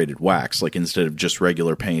incorporated wax. Like instead of just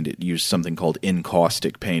regular paint, it used something called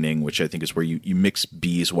encaustic painting, which I think is where you mix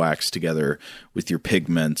beeswax together with your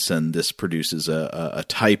pigments, and this produces a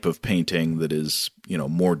type of painting that is,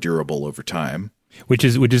 more durable over time. Which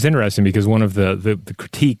is interesting because one of the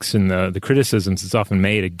critiques and the criticisms that's often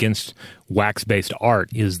made against wax-based art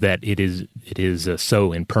is that it is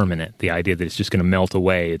so impermanent. The idea that it's just going to melt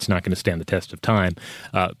away, it's not going to stand the test of time.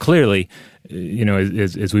 Clearly,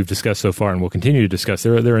 as we've discussed so far, and we'll continue to discuss,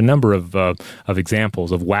 there are a number of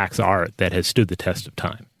examples of wax art that has stood the test of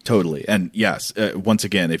time. Totally. And yes, once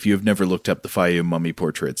again, if you've never looked up the Fayum mummy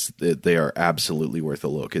portraits, they are absolutely worth a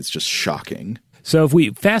look. It's just shocking. So if we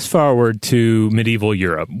fast forward to medieval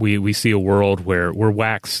Europe, we see a world where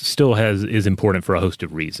wax still is important for a host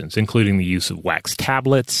of reasons, including the use of wax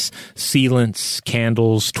tablets, sealants,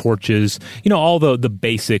 candles, torches, all the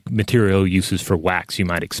basic material uses for wax you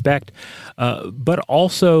might expect. But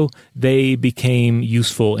also they became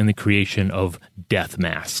useful in the creation of death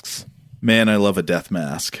masks. Man, I love a death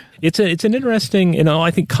mask. It's an interesting,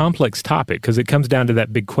 I think complex topic because it comes down to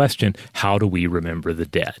that big question: how do we remember the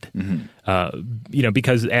dead? Mm-hmm.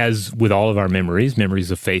 Because as with all of our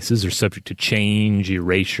memories of faces are subject to change,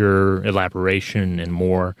 erasure, elaboration, and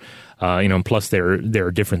more. And plus there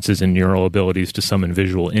are differences in neural abilities to some in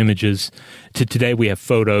visual images. Today we have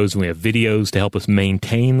photos and we have videos to help us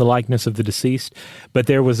maintain the likeness of the deceased. But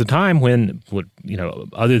there was a time when,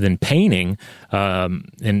 other than painting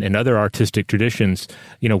and other artistic traditions,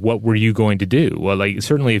 what were you going to do? Well,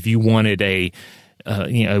 certainly if you wanted a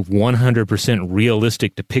 100%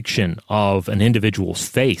 realistic depiction of an individual's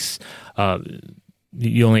face,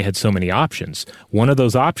 you only had so many options. One of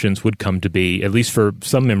those options would come to be, at least for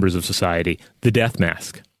some members of society, the death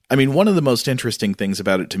mask. I mean, one of the most interesting things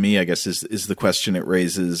about it to me, I guess, is the question it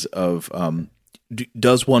raises of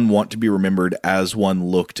does one want to be remembered as one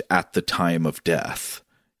looked at the time of death?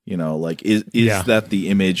 Is that the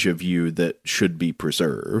image of you that should be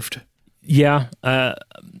preserved? Yeah.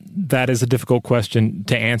 that is a difficult question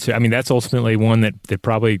to answer. I mean, that's ultimately one that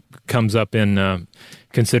probably comes up in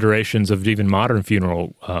considerations of even modern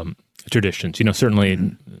funeral traditions.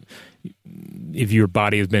 Certainly if your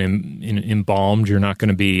body has been embalmed, you're not going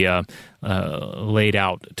to be laid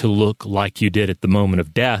out to look like you did at the moment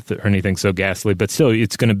of death or anything so ghastly, but still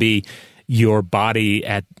it's going to be your body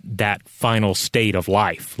at that final state of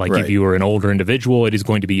life. Like if you were an older individual, it is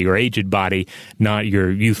going to be your aged body, not your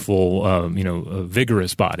youthful,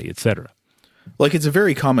 vigorous body, etc. Like it's a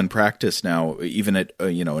very common practice now, even at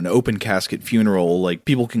an open casket funeral. Like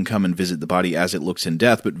people can come and visit the body as it looks in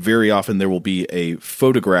death, but very often there will be a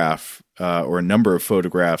photograph or a number of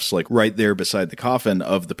photographs, like right there beside the coffin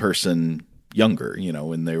of the person younger,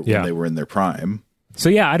 when they were in their prime. So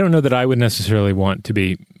I don't know that I would necessarily want to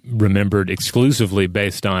be remembered exclusively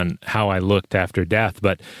based on how I looked after death,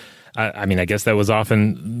 but I mean, I guess that was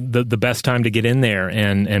often the best time to get in there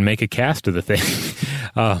and make a cast of the thing.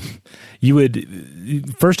 You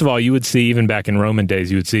would, first of all, you would see, even back in Roman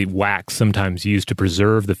days, you would see wax sometimes used to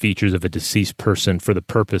preserve the features of a deceased person for the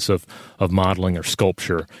purpose of modeling or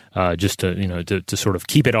sculpture, just to sort of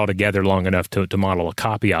keep it all together long enough to model a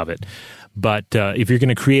copy of it. But if you're going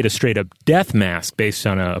to create a straight-up death mask based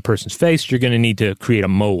on a person's face, you're going to need to create a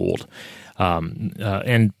mold.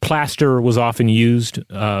 And plaster was often used,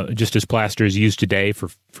 just as plaster is used today for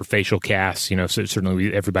facial casts. So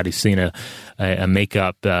certainly everybody's seen a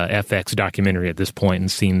makeup FX documentary at this point and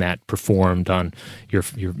seen that performed on your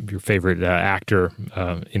favorite actor,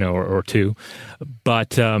 or two.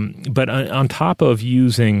 But on top of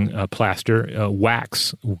using plaster,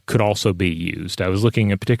 wax could also be used. I was looking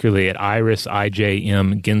particularly at Iris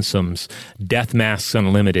I.J.M. Ginsum's Death Masks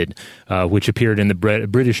Unlimited, which appeared in the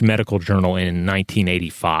British Medical Journal in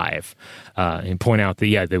 1985, and point out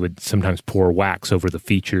that they would sometimes pour wax over the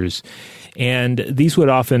features, and these would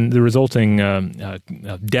often, the resulting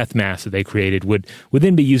death mask that they created would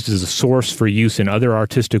then be used as a source for use in other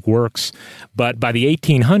artistic works. But by the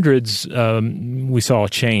 1800s, we saw a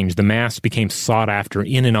change. The masks became sought after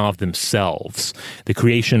in and of themselves. The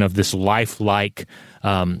creation of this lifelike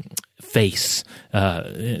face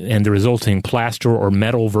and the resulting plaster or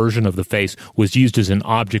metal version of the face was used as an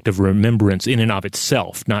object of remembrance in and of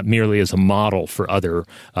itself, not merely as a model for other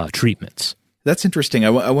treatments. That's interesting.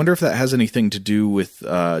 I wonder if that has anything to do with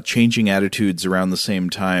changing attitudes around the same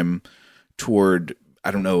time toward,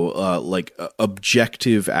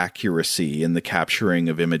 objective accuracy in the capturing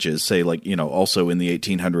of images. Say, also in the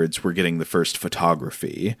 1800s, we're getting the first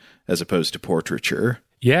photography as opposed to portraiture.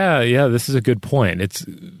 Yeah, this is a good point. It's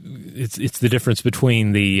the difference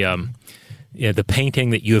between the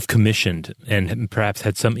painting that you have commissioned and perhaps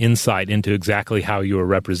had some insight into exactly how you are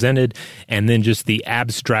represented, and then just the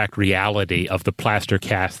abstract reality of the plaster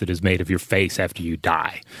cast that is made of your face after you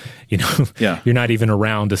die. You're not even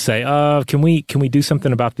around to say, can we do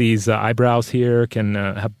something about these eyebrows here?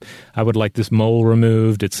 I would like this mole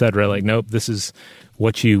removed, etc. Like, nope, this is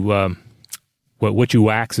what you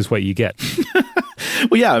wax is what you get.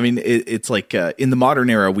 Well, yeah, I mean, it's like in the modern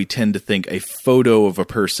era, we tend to think a photo of a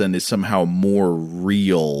person is somehow more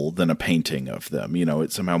real than a painting of them.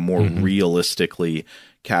 It somehow more realistically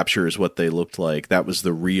captures what they looked like. That was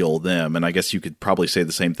the real them. And I guess you could probably say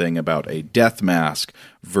the same thing about a death mask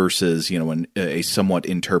versus, a somewhat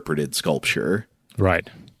interpreted sculpture. Right.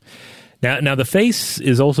 Now the face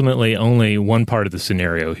is ultimately only one part of the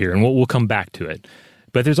scenario here, and we'll come back to it.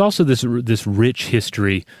 But there's also this rich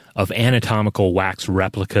history of anatomical wax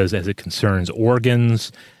replicas as it concerns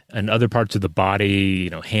organs and other parts of the body,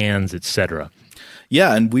 hands, etc.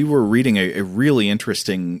 Yeah, and we were reading a really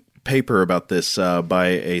interesting paper about this by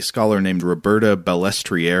a scholar named Roberta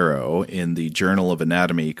Balestriero in the Journal of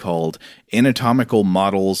Anatomy called Anatomical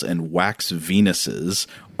Models and Wax Venuses,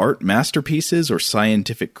 Art Masterpieces or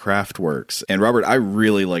Scientific Craft Works. And Robert, I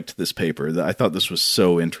really liked this paper. I thought this was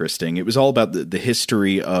so interesting. It was all about the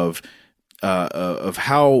history of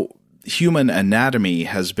how human anatomy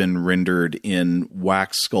has been rendered in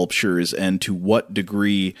wax sculptures and to what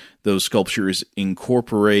degree those sculptures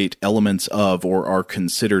incorporate elements of or are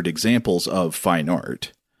considered examples of fine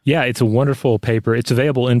art. Yeah, it's a wonderful paper. It's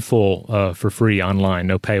available in full for free online,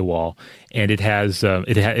 no paywall, and it has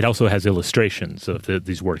it also has illustrations of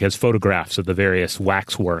these works. It has photographs of the various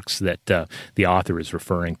wax works that the author is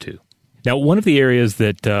referring to. Now, one of the areas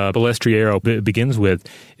that Balestriero begins with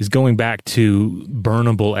is going back to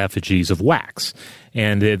burnable effigies of wax.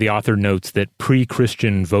 And the author notes that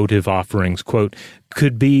pre-Christian votive offerings, quote,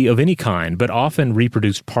 could be of any kind, but often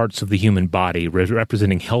reproduced parts of the human body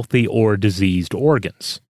representing healthy or diseased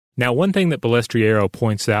organs. Now, one thing that Balestriero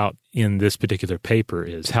points out in this particular paper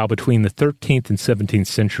is how between the 13th and 17th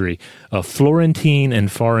century, Florentine and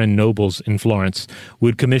foreign nobles in Florence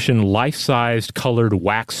would commission life-sized colored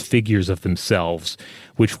wax figures of themselves,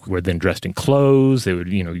 which were then dressed in clothes. They would,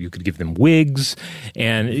 you could give them wigs,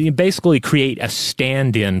 and you basically create a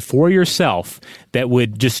stand-in for yourself that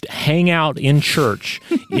would just hang out in church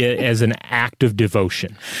as an act of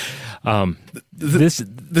devotion. This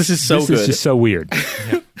is so good. This is just so weird.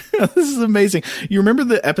 Yeah. This is amazing. You remember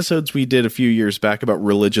the episodes we did a few years back about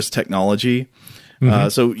religious technology?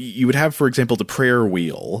 So you would have, for example, the prayer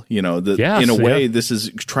wheel, in a way, this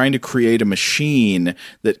is trying to create a machine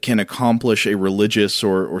that can accomplish a religious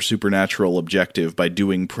or supernatural objective by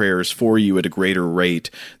doing prayers for you at a greater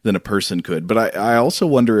rate than a person could. But I also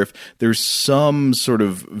wonder if there's some sort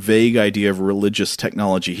of vague idea of religious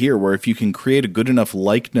technology here, where if you can create a good enough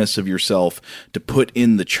likeness of yourself to put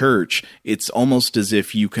in the church, it's almost as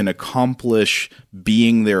if you can accomplish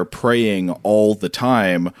being there praying all the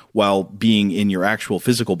time while being in your actual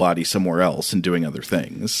physical body somewhere else and doing other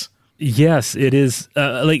things. Yes, it is.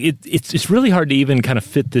 It's really hard to even kind of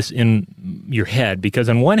fit this in your head, because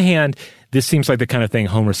on one hand, this seems like the kind of thing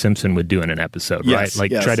Homer Simpson would do in an episode, right?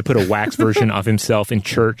 Try to put a wax version of himself in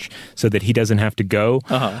church so that he doesn't have to go.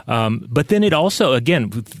 But then it also, again,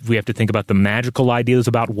 we have to think about the magical ideas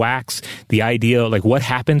about wax, the idea, like what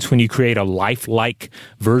happens when you create a lifelike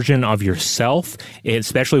version of yourself,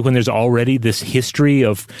 especially when there's already this history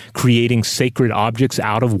of creating sacred objects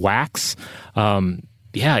out of wax.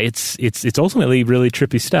 It's ultimately really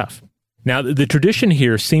trippy stuff. Now, the tradition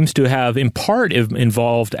here seems to have, in part,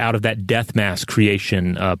 involved out of that death mask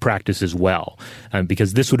creation practice as well,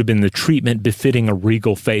 because this would have been the treatment befitting a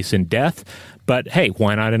regal face in death. But hey,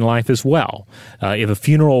 why not in life as well? If a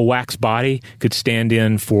funeral wax body could stand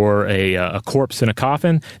in for a corpse in a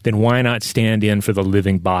coffin, then why not stand in for the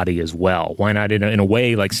living body as well? Why not, in a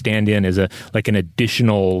way, like stand in as an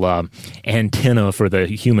additional antenna for the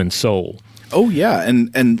human soul? Oh, yeah.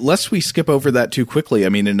 And lest we skip over that too quickly, I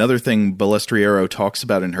mean, another thing Balestriero talks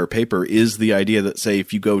about in her paper is the idea that, say,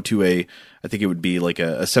 if you go to I think it would be like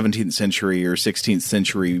a 17th century or 16th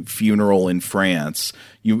century funeral in France,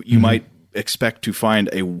 you might expect to find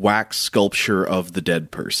a wax sculpture of the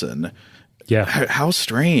dead person. Yeah. How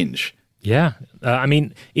strange. Yeah. I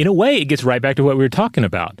mean, in a way, it gets right back to what we were talking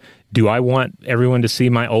about. Do I want everyone to see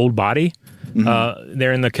my old body?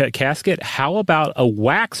 There in the casket? How about a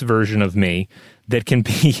wax version of me that can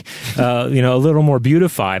be, a little more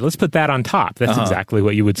beautified? Let's put that on top. That's exactly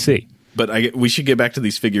what you would see. But we should get back to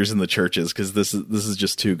these figures in the churches, because this is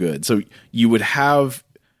just too good. So you would have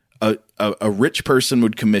a rich person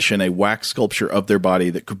would commission a wax sculpture of their body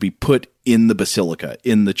that could be put in the basilica,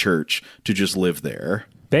 in the church, to just live there.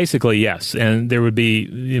 Basically, yes. And there would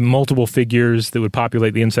be multiple figures that would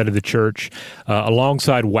populate the inside of the church,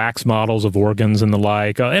 alongside wax models of organs and the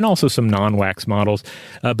like, and also some non-wax models.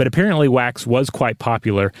 But apparently wax was quite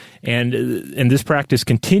popular, and this practice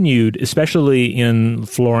continued, especially in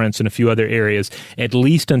Florence and a few other areas, at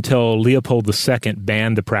least until Leopold II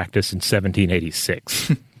banned the practice in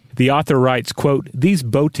 1786. The author writes, quote, "These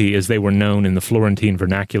boti, as they were known in the Florentine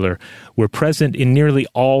vernacular, were present in nearly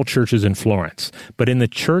all churches in Florence, but in the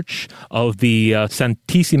church of the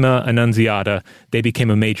Santissima Annunziata, they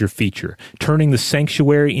became a major feature, turning the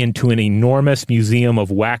sanctuary into an enormous museum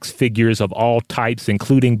of wax figures of all types,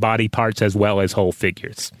 including body parts as well as whole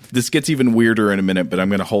figures." This gets even weirder in a minute, but I'm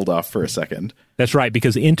going to hold off for a second. That's right,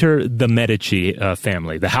 because enter the Medici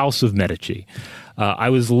family, the House of Medici. I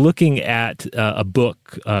was looking at a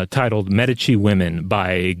book titled Medici Women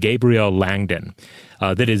by Gabriel Langdon.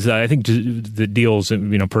 That is, I think, that deals,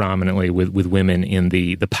 predominantly with women in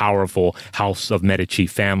the powerful House of Medici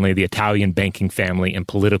family, the Italian banking family and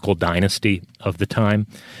political dynasty of the time.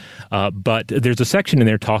 But there's a section in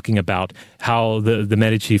there talking about how the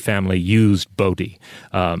Medici family used boti,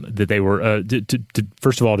 that they were,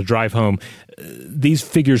 first of all, to drive home. These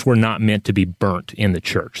figures were not meant to be burnt in the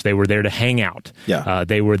church. They were there to hang out. Yeah.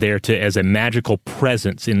 They were there as a magical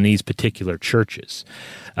presence in these particular churches.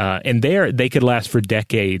 And there, they could last for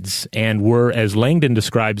decades and were, as Langdon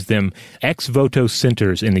describes them, ex voto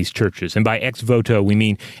centers in these churches. And by ex voto, we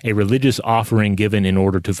mean a religious offering given in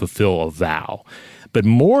order to fulfill a vow. But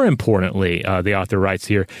more importantly, the author writes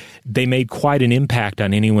here, they made quite an impact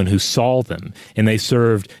on anyone who saw them, and they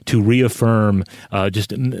served to reaffirm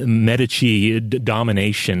just Medici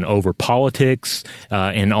domination over politics,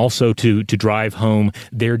 and also to drive home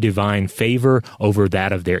their divine favor over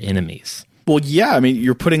that of their enemies. Well, yeah, I mean,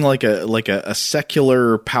 you're putting like a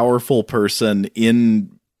secular, powerful person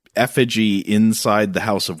in effigy inside the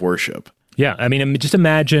house of worship. Yeah, I mean, just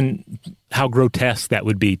imagine how grotesque that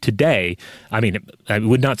would be today. I mean, it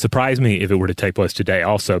would not surprise me if it were to take place today.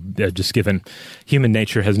 Also, just given human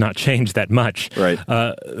nature has not changed that much, right?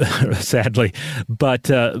 Sadly, but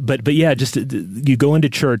yeah, just you go into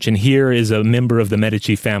church and here is a member of the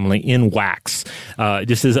Medici family in wax,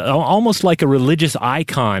 just as almost like a religious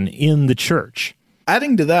icon in the church.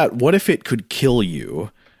 Adding to that, what if it could kill you?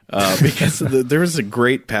 Because there was a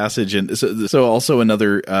great passage, and so also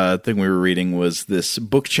another thing we were reading was this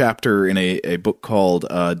book chapter in a book called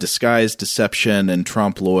Disguise, Deception, and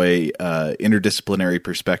Trompe-l'oeil, Interdisciplinary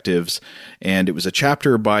Perspectives, and it was a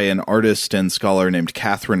chapter by an artist and scholar named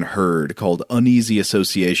Catherine Hurd called Uneasy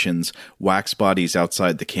Associations, Wax Bodies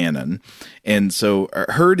Outside the Canon. And so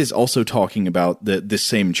Hurd is also talking about this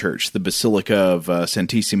same church, the Basilica of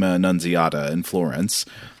Santissima Annunziata in Florence.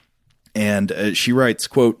 And she writes,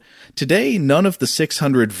 quote, "Today, none of the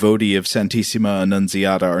 600 voti of Santissima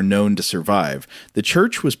Annunziata are known to survive. The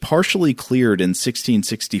church was partially cleared in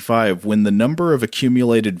 1665 when the number of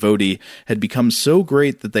accumulated voti had become so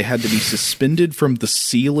great that they had to be suspended from the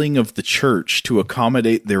ceiling of the church to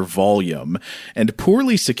accommodate their volume, and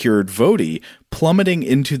poorly secured voti, plummeting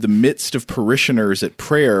into the midst of parishioners at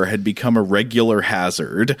prayer, had become a regular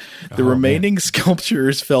hazard. The remaining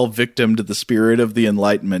sculptures fell victim to the spirit of the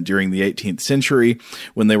Enlightenment during the 18th century,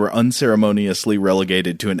 when they were unceremoniously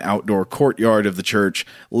relegated to an outdoor courtyard of the church,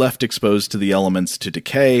 left exposed to the elements to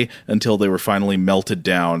decay until they were finally melted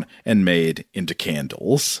down and made into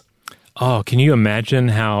candles." Oh, can you imagine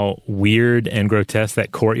how weird and grotesque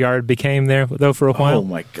that courtyard became there, though, for a while? Oh,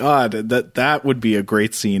 my God. That would be a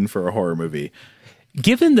great scene for a horror movie.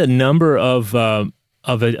 Given the number of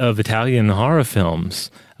Italian horror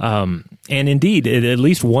films, and indeed, at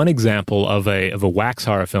least one example of a wax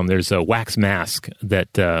horror film, there's a Wax Mask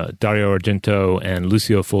that Dario Argento and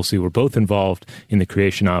Lucio Fulci were both involved in the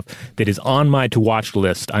creation of, that is on my to-watch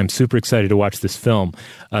list. I'm super excited to watch this film.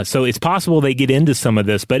 So it's possible they get into some of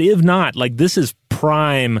this, but if not, like, this is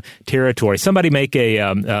prime territory. Somebody make a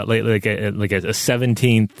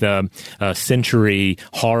 17th century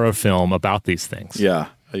horror film about these things. Yeah.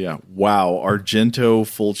 Yeah. Wow. Argento,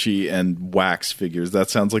 Fulci, and wax figures. That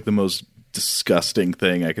sounds like the most disgusting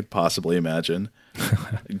thing I could possibly imagine.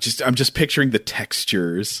 I'm just picturing the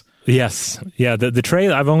textures. Yes. Yeah. The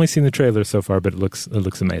trailer, I've only seen the trailer so far, but it looks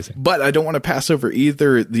amazing. But I don't want to pass over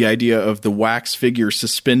either the idea of the wax figure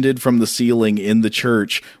suspended from the ceiling in the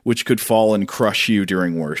church, which could fall and crush you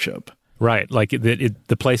during worship. Right. Like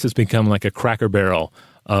the place has become like a Cracker Barrel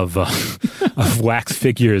of wax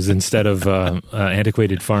figures instead of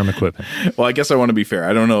antiquated farm equipment. Well, I guess I want to be fair.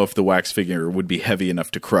 I don't know if the wax figure would be heavy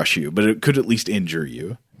enough to crush you, but it could at least injure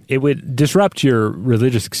you. It would disrupt your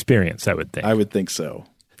religious experience, I would think. I would think so.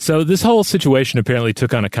 So this whole situation apparently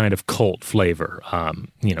took on a kind of cult flavor,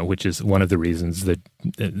 which is one of the reasons that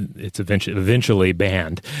it's eventually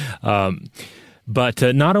banned. But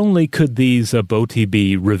not only could these boti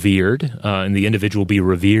be revered, and the individual be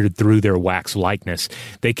revered through their wax likeness,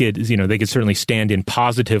 they could certainly stand in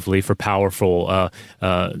positively for powerful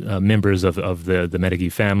members of the Medici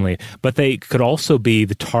family, but they could also be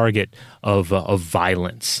the target of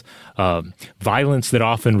violence, violence that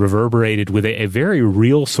often reverberated with a very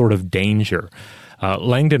real sort of danger.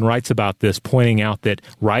 Langdon writes about this, pointing out that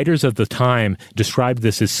writers of the time described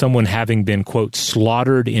this as someone having been, quote,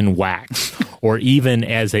 slaughtered in wax, or even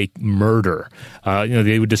as a murder.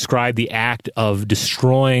 They would describe the act of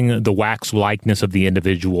destroying the wax likeness of the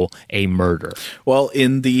individual a murder. Well,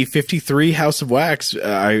 in the 53 House of Wax,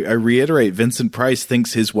 I reiterate, Vincent Price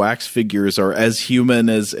thinks his wax figures are as human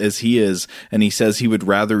as he is, and he says he would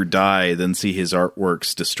rather die than see his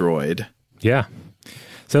artworks destroyed. Yeah.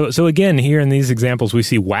 So again, here in these examples, we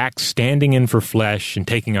see wax standing in for flesh and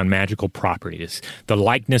taking on magical properties. The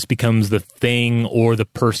likeness becomes the thing or the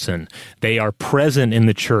person. They are present in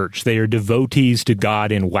the church. They are devotees to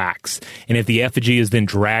God in wax. And if the effigy is then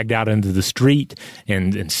dragged out into the street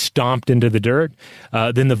and stomped into the dirt,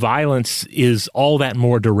 then the violence is all that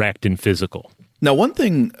more direct and physical. Now, one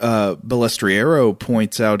thing Balestriero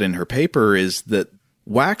points out in her paper is that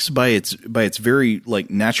wax, by its very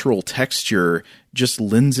natural texture, just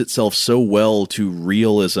lends itself so well to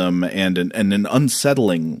realism and an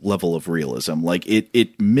unsettling level of realism. Like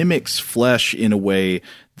it mimics flesh in a way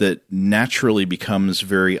that naturally becomes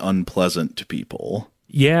very unpleasant to people.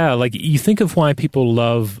 Yeah, like you think of why people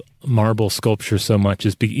love marble sculpture so much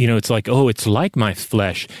is, it's like, oh, it's like my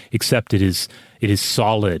flesh, except it is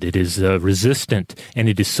solid, it is resistant, and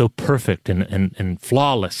it is so perfect and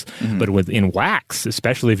flawless. Mm-hmm. But in wax,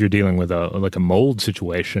 especially if you're dealing with a mold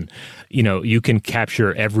situation, you can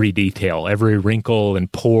capture every detail, every wrinkle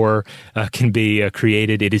and pore can be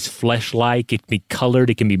created. It is flesh-like, it can be colored,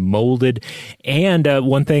 it can be molded. And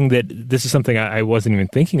one thing this is something I wasn't even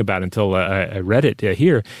thinking about until I read it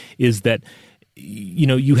here, is that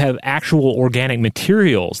you have actual organic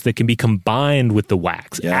materials that can be combined with the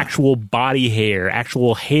wax. Yeah. Actual body hair,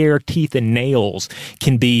 actual hair, teeth, and nails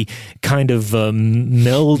can be kind of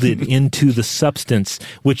melded into the substance,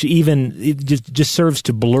 which it just serves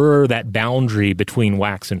to blur that boundary between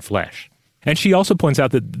wax and flesh. And she also points out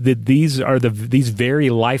that these are these very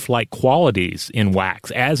lifelike qualities in wax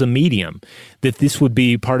as a medium, that this would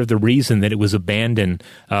be part of the reason that it was abandoned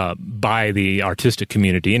by the artistic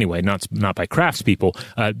community anyway, not by craftspeople,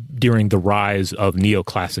 during the rise of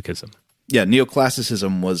neoclassicism. Yeah,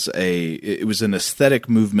 neoclassicism was an aesthetic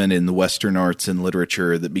movement in the Western arts and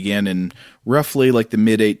literature that began in roughly like the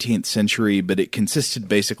mid-18th century, but it consisted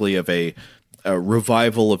basically of a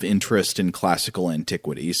revival of interest in classical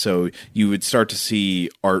antiquity. So you would start to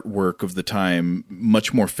see artwork of the time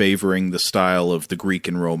much more favoring the style of the Greek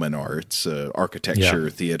and Roman arts,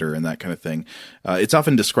 architecture, theater, and that kind of thing. It's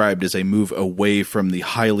often described as a move away from the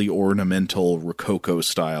highly ornamental Rococo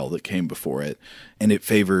style that came before it, and it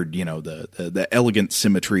favored, the elegant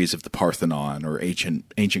symmetries of the Parthenon or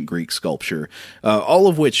ancient Greek sculpture, all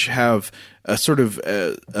of which have a sort of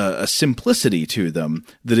a simplicity to them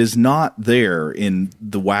that is not there in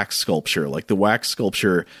the wax sculpture. Like the wax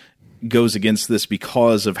sculpture goes against this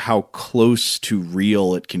because of how close to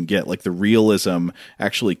real it can get. Like the realism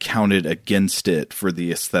actually counted against it for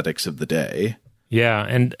the aesthetics of the day. Yeah,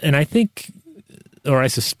 and I think, or I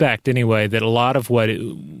suspect anyway, that a lot of what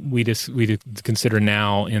we consider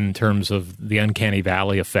now in terms of the uncanny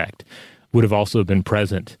valley effect would have also been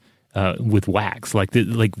present with wax. Like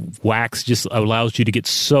wax just allows you to get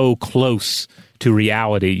so close to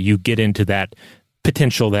reality. You get into that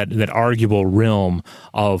potential, that arguable realm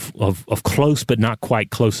of close but not quite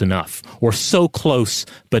close enough, or so close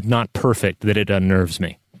but not perfect that it unnerves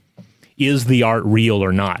me. Is the art real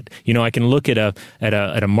or not? I can look at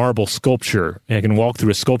a marble sculpture, and I can walk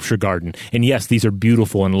through a sculpture garden, and yes, these are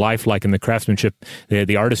beautiful and lifelike, and the craftsmanship,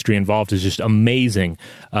 the artistry involved is just amazing.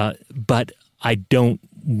 But I don't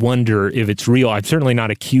wonder if it's real. I'm certainly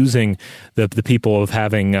not accusing the people of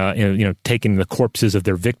having taken the corpses of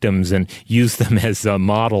their victims and used them as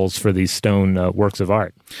models for these stone works of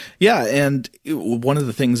art. Yeah, and one of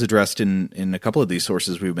the things addressed in a couple of these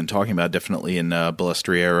sources we've been talking about, definitely in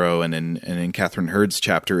Balestriero and in Catherine Hurd's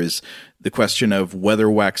chapter, is the question of whether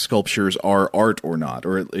wax sculptures are art or not,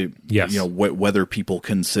 or whether people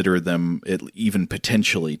consider them even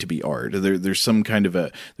potentially to be art. There's a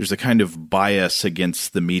kind of bias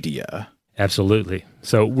against the media. Absolutely.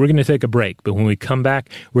 So we're going to take a break, but when we come back,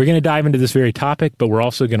 we're going to dive into this very topic, but we're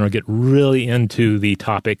also going to get really into the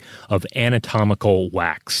topic of anatomical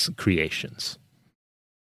wax creations.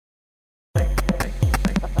 All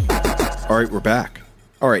right, we're back.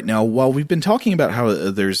 All right, now, while we've been talking about how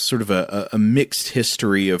there's sort of a mixed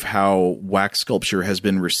history of how wax sculpture has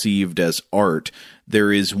been received as art,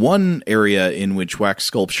 there is one area in which wax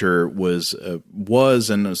sculpture was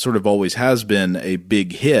and sort of always has been a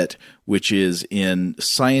big hit, which is in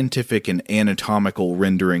scientific and anatomical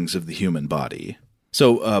renderings of the human body.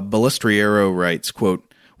 So Balestriero writes, quote,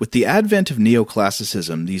 "With the advent of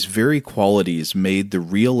neoclassicism, these very qualities made the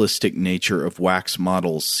realistic nature of wax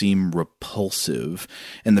models seem repulsive,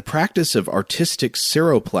 and the practice of artistic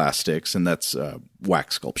ceroplastics," and that's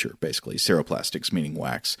wax sculpture, basically, ceroplastics meaning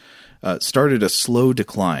wax, started a slow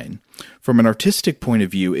decline. From an artistic point of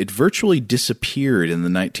view, it virtually disappeared in the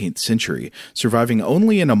 19th century, surviving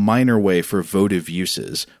only in a minor way for votive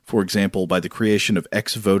uses, for example by the creation of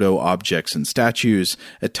ex voto objects and statues,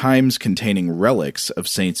 at times containing relics of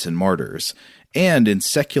saints and martyrs, and in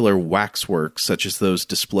secular waxworks such as those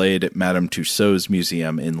displayed at Madame Tussauds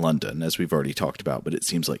Museum in London, as we've already talked about, but it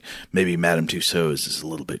seems like maybe Madame Tussauds is a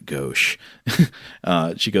little bit gauche.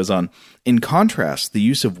 She goes on, "In contrast, the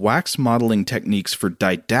use of wax modeling techniques for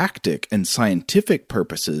didactic and scientific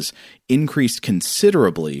purposes increased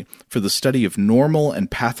considerably for the study of normal and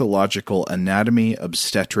pathological anatomy,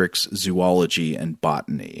 obstetrics, zoology, and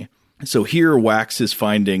botany." So here wax is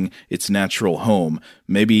finding its natural home.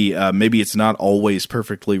 Maybe it's not always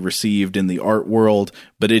perfectly received in the art world,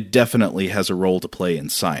 but it definitely has a role to play in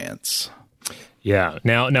science. Yeah.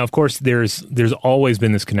 Now, of course, there's always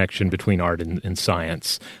been this connection between art and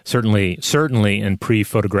science. Certainly in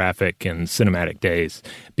pre-photographic and cinematic days.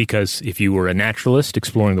 Because if you were a naturalist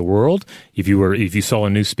exploring the world, if you saw a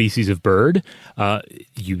new species of bird,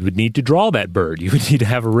 you would need to draw that bird. You would need to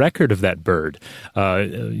have a record of that bird.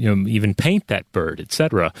 Even paint that bird,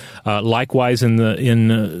 etc. Likewise,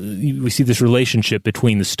 we see this relationship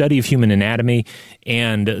between the study of human anatomy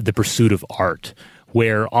and the pursuit of art,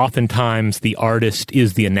 where oftentimes the artist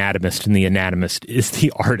is the anatomist and the anatomist is the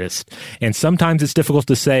artist. And sometimes it's difficult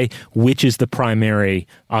to say which is the primary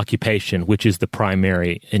occupation, which is the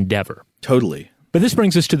primary endeavor. Totally. But this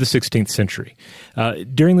brings us to the 16th century.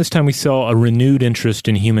 During this time, we saw a renewed interest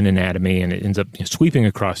in human anatomy, and it ends up sweeping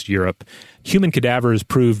across Europe. Human cadavers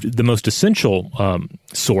proved the most essential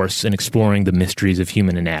source in exploring the mysteries of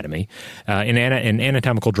human anatomy. And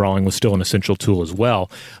anatomical drawing was still an essential tool as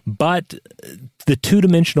well. But the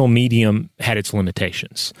two-dimensional medium had its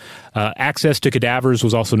limitations. Access to cadavers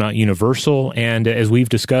was also not universal, and as we've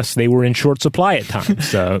discussed, they were in short supply at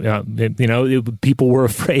times. People were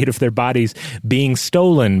afraid of their bodies being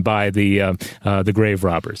stolen by the grave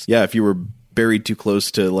robbers. Yeah, if you were buried too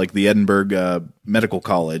close to like the Edinburgh Medical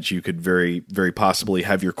College, you could very, very possibly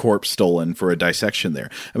have your corpse stolen for a dissection there.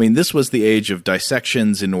 I mean, this was the age of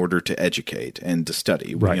dissections in order to educate and to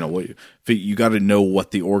study. Right. You got to know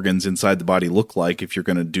what the organs inside the body look like if you're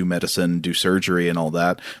going to do medicine, do surgery and all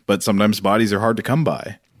that. But sometimes bodies are hard to come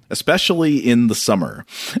by, especially in the summer.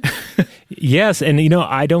 Yes, and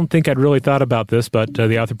I don't think I'd really thought about this, but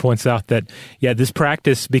the author points out that, this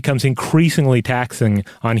practice becomes increasingly taxing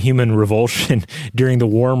on human revulsion during the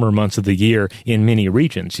warmer months of the year in many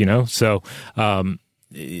regions, So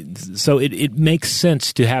it makes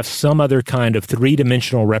sense to have some other kind of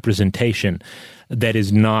three-dimensional representation that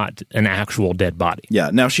is not an actual dead body. Yeah.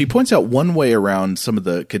 Now, she points out one way around some of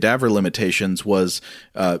the cadaver limitations was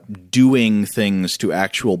doing things to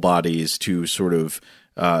actual bodies to sort of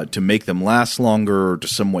to make them last longer, or to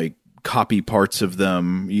some way copy parts of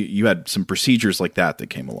them. You had some procedures like that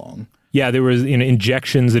came along. Yeah, there was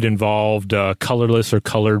injections that involved colorless or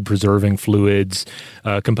colored preserving fluids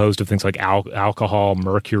composed of things like alcohol,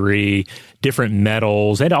 mercury, different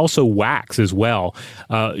metals, and also wax as well.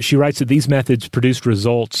 She writes that these methods produced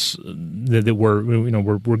results that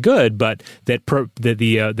were good, but that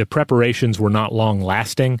the preparations were not long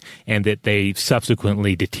lasting, and that they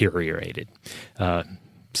subsequently deteriorated.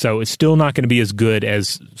 So it's still not going to be as good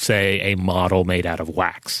as, say, a model made out of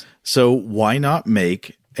wax. So why not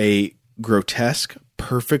make a grotesque,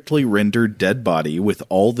 perfectly rendered dead body with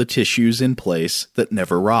all the tissues in place that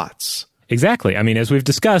never rots? Exactly. I mean, as we've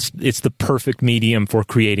discussed, it's the perfect medium for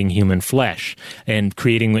creating human flesh and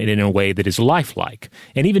creating it in a way that is lifelike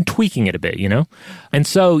and even tweaking it a bit, And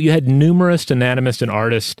so you had numerous anatomists and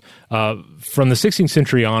artists from the 16th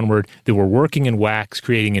century onward that were working in wax,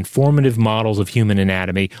 creating informative models of human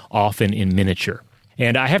anatomy, often in miniature.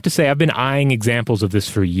 And I have to say, I've been eyeing examples of this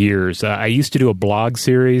for years. I used to do a blog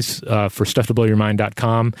series for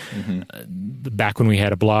StuffToBlowYourMind.com back when we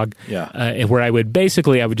had a blog, where I would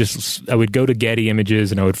go to Getty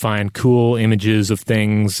Images and I would find cool images of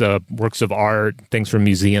things, works of art, things from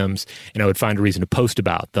museums, and I would find a reason to post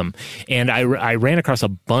about them. And I ran across a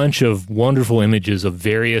bunch of wonderful images of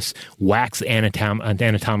various wax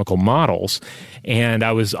anatomical models, and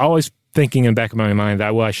I was always thinking in the back of my mind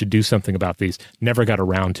that, I should do something about these. Never got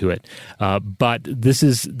around to it. But this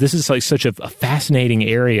is like such a fascinating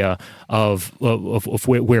area of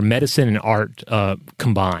where medicine and art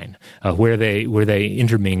combine, where they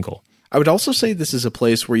intermingle. I would also say this is a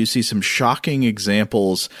place where you see some shocking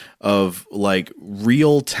examples of like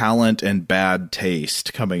real talent and bad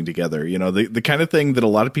taste coming together. The kind of thing that a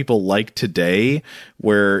lot of people like today,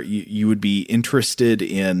 where you would be interested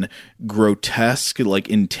in grotesque, like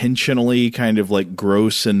intentionally kind of like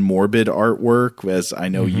gross and morbid artwork, as I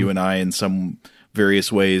know you and I in some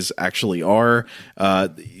various ways actually are.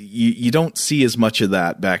 You don't see as much of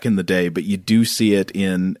that back in the day, but you do see it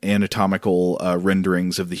in anatomical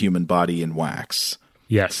renderings of the human body in wax.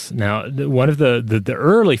 Yes. Now, one of the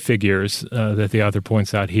early figures that the author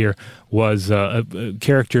points out here was a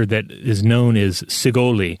character that is known as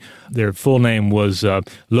Sigoli. Their full name was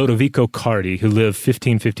Lodovico Cardi, who lived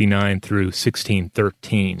 1559 through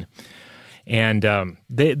 1613. And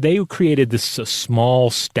they created this small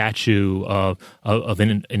statue of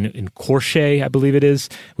in Corchet, I believe it is,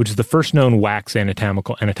 which is the first known wax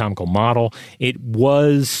anatomical model. It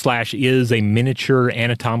was/is a miniature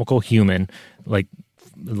anatomical human, like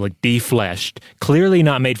defleshed, clearly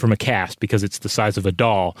not made from a cast because it's the size of a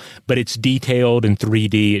doll, but it's detailed in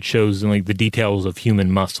 3D. It shows like the details of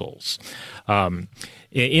human muscles.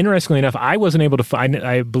 Interestingly enough, I wasn't able to find.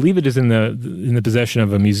 I believe it is in the possession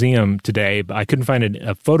of a museum today. I couldn't find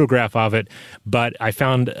a photograph of it, but I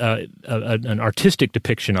found an artistic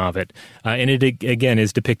depiction of it, and it again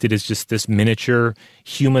is depicted as just this miniature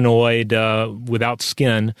humanoid without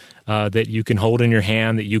skin that you can hold in your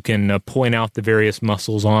hand, that you can point out the various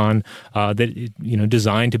muscles on, that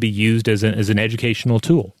designed to be used as an educational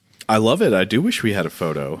tool. I love it. I do wish we had a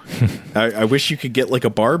photo. I wish you could get like a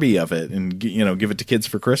Barbie of it and give it to kids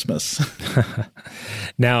for Christmas.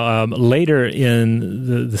 Now, later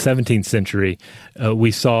in the 17th century,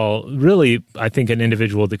 we saw really, I think, an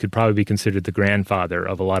individual that could probably be considered the grandfather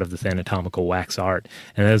of a lot of this anatomical wax art,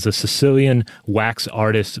 and that is a Sicilian wax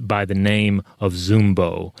artist by the name of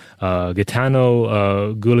Zumbo,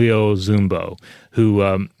 Gaetano Giulio Zumbo,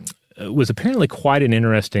 who was apparently quite an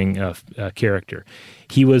interesting character.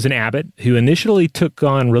 He was an abbot who initially took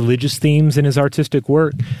on religious themes in his artistic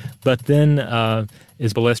work, but then,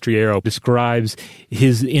 as Balestriero describes,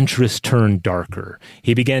 his interest turned darker.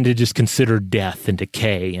 He began to just consider death and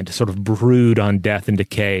decay and to sort of brood on death and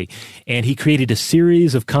decay. And he created a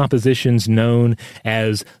series of compositions known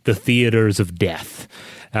as the Theaters of Death,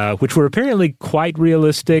 which were apparently quite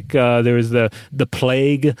realistic. There was the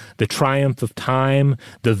plague, the triumph of time,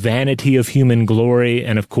 the vanity of human glory,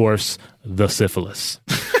 and of course, the syphilis.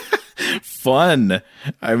 Fun.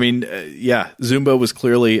 I mean, Zumbo was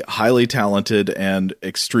clearly highly talented and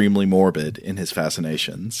extremely morbid in his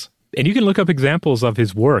fascinations. And you can look up examples of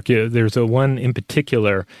his work. There's one in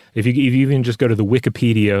particular. If you even just go to the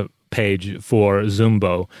Wikipedia page for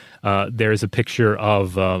Zumbo, there's a picture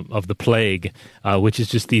of the plague, which is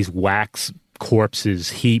just these wax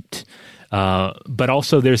corpses heaped. But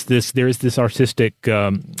also there is this artistic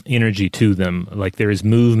energy to them. Like there is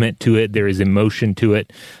movement to it, there is emotion to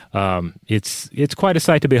it. It's quite a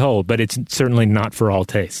sight to behold, but it's certainly not for all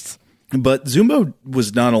tastes. But Zumbo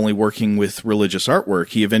was not only working with religious artwork,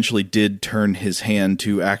 he eventually did turn his hand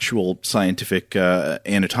to actual scientific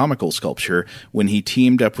anatomical sculpture when he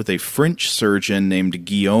teamed up with a French surgeon named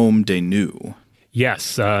Guillaume Denou.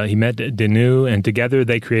 Yes, he met Denou, and together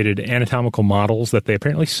they created anatomical models that they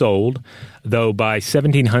apparently sold, though by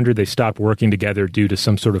 1700 they stopped working together due to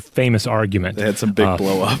some sort of famous argument. They had some big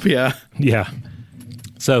blow-up, yeah. Yeah.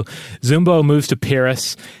 So Zumbo moves to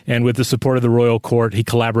Paris, and with the support of the royal court, he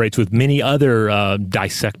collaborates with many other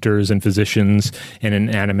dissectors and physicians and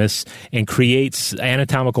anatomists and creates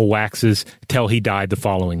anatomical waxes till he died the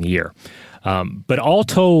following year. But all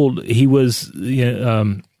told, he was...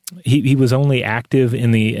 He was only active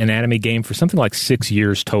in the anatomy game for something like 6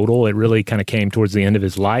 years total. It really kind of came towards the end of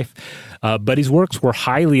his life. But his works were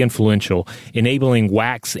highly influential, enabling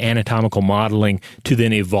wax anatomical modeling to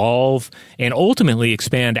then evolve and ultimately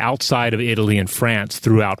expand outside of Italy and France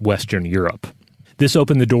throughout Western Europe. This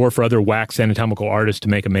opened the door for other wax anatomical artists to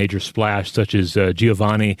make a major splash, such as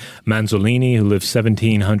Giovanni Manzolini, who lived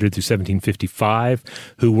 1700 through 1755,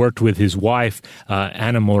 who worked with his wife,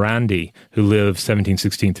 Anna Morandi, who lived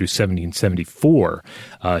 1716 through 1774.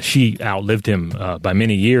 She outlived him by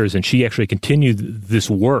many years, and she actually continued this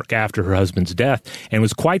work after her husband's death and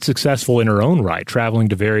was quite successful in her own right, traveling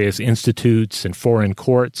to various institutes and foreign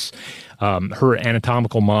courts. Her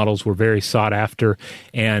anatomical models were very sought after,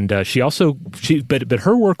 and but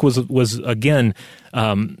her work was again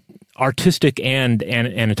artistic and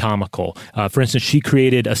anatomical. For instance, she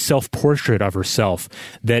created a self-portrait of herself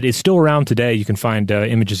that is still around today. You can find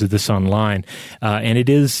images of this online, and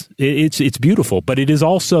it's beautiful. But it is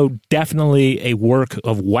also definitely a work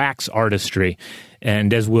of wax artistry.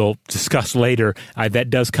 And as we'll discuss later,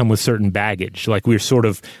 that does come with certain baggage. Like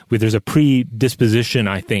there's a predisposition,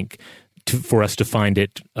 I think, for us to find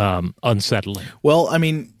it unsettling. Well, I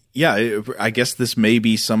mean, yeah, I guess this may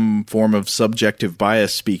be some form of subjective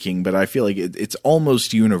bias speaking, but I feel like it's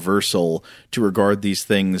almost universal to regard these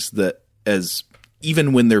things that as,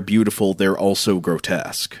 even when they're beautiful, they're also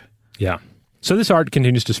grotesque. Yeah. So this art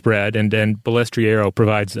continues to spread, and Balestriero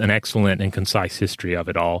provides an excellent and concise history of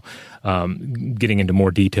it all, getting into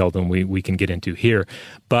more detail than we can get into here.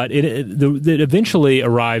 But it eventually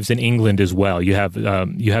arrives in England as well. You have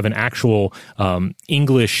an actual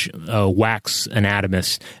English wax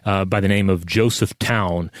anatomist by the name of Joseph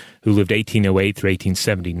Towne, who lived 1808 through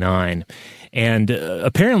 1879. And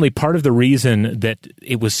apparently part of the reason that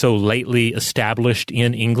it was so lately established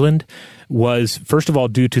in England was, first of all,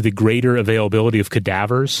 due to the greater availability of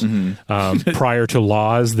cadavers prior to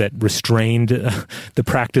laws that restrained the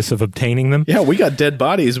practice of obtaining them. Yeah, we got dead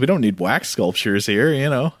bodies. We don't need wax sculptures here, you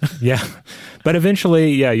know. Yeah. But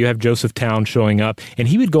eventually, you have Joseph Towne showing up, and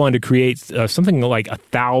he would go on to create something like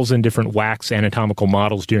 1,000 different wax anatomical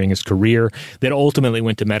models during his career that ultimately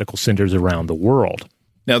went to medical centers around the world.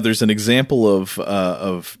 Now, there's an example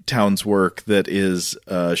of Townes' work that is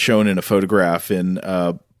shown in a photograph in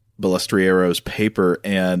Balestriero's paper,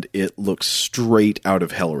 and it looks straight out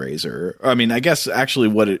of Hellraiser. I mean, I guess actually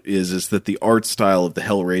what it is that the art style of the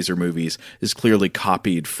Hellraiser movies is clearly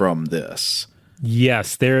copied from this.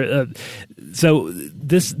 Yes, so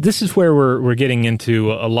this is where we're getting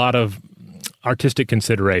into a lot of artistic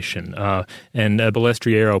consideration, and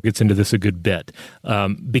Balestriero gets into this a good bit,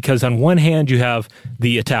 because on one hand you have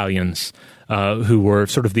the Italians, who were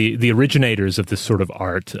sort of the originators of this sort of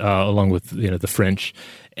art, along with the French,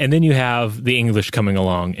 and then you have the English coming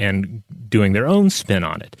along and doing their own spin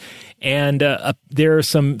on it. And there are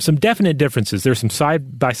some definite differences. There's some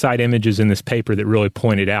side-by-side images in this paper that really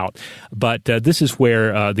point it out, but this is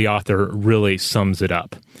where the author really sums it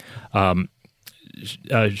up.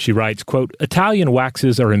 She writes, quote, "Italian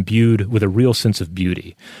waxes are imbued with a real sense of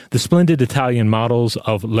beauty. The splendid Italian models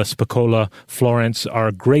of La Spicola, Florence,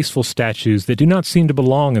 are graceful statues that do not seem to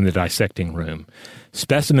belong in the dissecting room.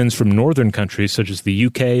 Specimens from northern countries such as the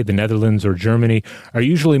UK, the Netherlands, or Germany are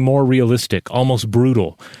usually more realistic, almost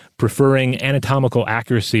brutal, preferring anatomical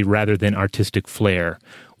accuracy rather than artistic flair.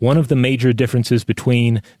 One of the major differences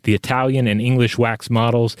between the Italian and English wax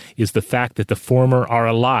models is the fact that the former are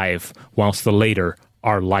alive, whilst the later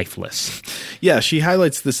are lifeless." Yeah, she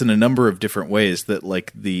highlights this in a number of different ways, that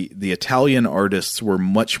like the Italian artists were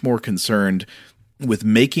much more concerned with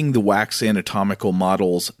making the wax anatomical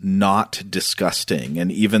models not disgusting,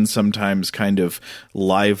 and even sometimes kind of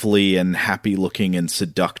lively and happy looking and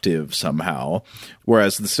seductive somehow.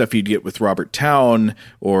 Whereas the stuff you'd get with Robert Towne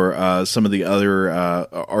or some of the other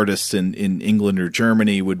artists in England or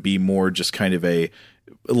Germany would be more just kind of it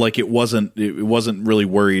wasn't really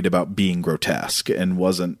worried about being grotesque, and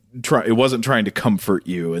wasn't trying to comfort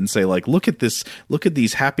you and say like, look at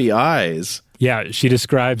these happy eyes. Yeah, she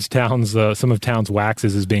describes some of Towne's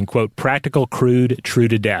waxes as being, quote, "practical, crude, true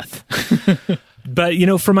to death." But,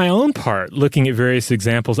 for my own part, looking at various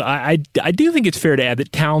examples, I do think it's fair to add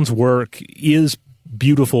that Towne's work is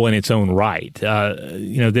beautiful in its own right.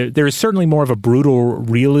 There is certainly more of a brutal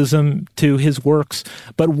realism to his works,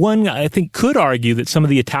 but one, I think, could argue that some of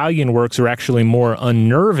the Italian works are actually more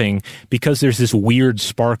unnerving because there's this weird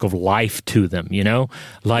spark of life to them,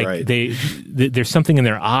 Like right. There's something in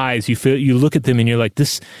their eyes. You look at them and you're like,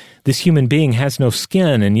 this human being has no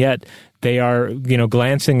skin, and yet they are,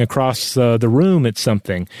 glancing across the room at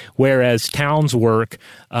something. Whereas Towne's work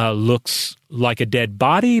looks like a dead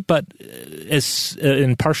body, but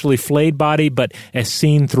and partially flayed body, but as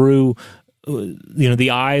seen through, the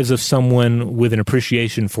eyes of someone with an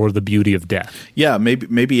appreciation for the beauty of death. Yeah,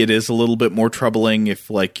 maybe it is a little bit more troubling if,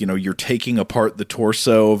 you're taking apart the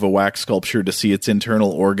torso of a wax sculpture to see its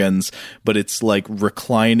internal organs, but it's like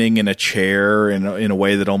reclining in a chair in a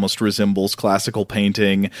way that almost resembles classical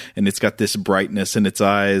painting, and it's got this brightness in its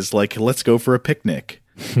eyes, like, let's go for a picnic.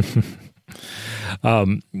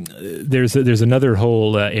 There's another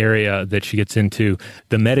whole area that she gets into,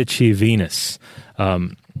 the Medici Venus,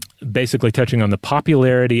 basically touching on the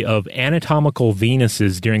popularity of anatomical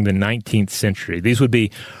Venuses during the 19th century. These would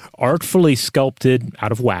be artfully sculpted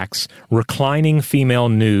out of wax, reclining female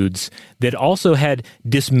nudes that also had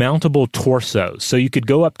dismountable torsos. So you could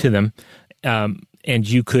go up to them and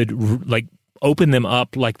you could open them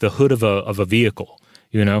up like the hood of a vehicle.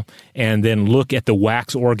 And then look at the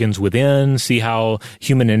wax organs within, see how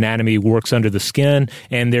human anatomy works under the skin,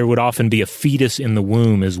 and there would often be a fetus in the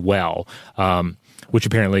womb as well, which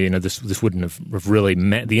apparently, this wouldn't have really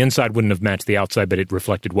the inside wouldn't have matched the outside, but it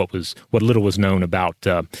reflected what little was known about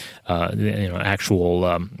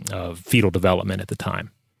actual fetal development at the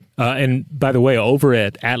time. And by the way, over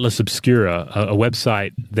at Atlas Obscura, a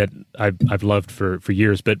website that I've loved for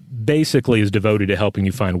years, but basically is devoted to helping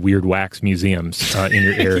you find weird wax museums in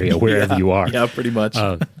your area, wherever you are. Yeah, pretty much.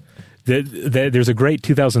 There's a great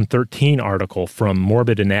 2013 article from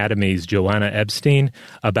Morbid Anatomy's Joanna Epstein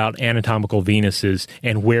about anatomical Venuses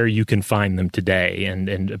and where you can find them today.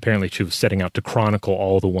 And apparently she was setting out to chronicle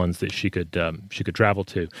all the ones that she could travel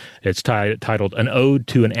to. It's titled "An Ode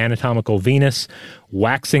to an Anatomical Venus,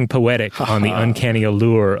 Waxing Poetic on the Uncanny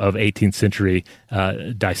Allure of 18th Century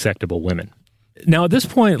Dissectable Women." Now, at this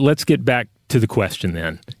point, let's get back to the question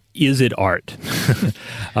then. Is it art?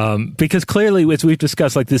 Because clearly, as we've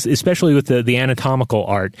discussed, like this, especially with the anatomical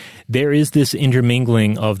art, there is this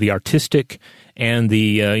intermingling of the artistic and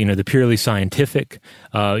the purely scientific.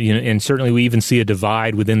 And certainly we even see a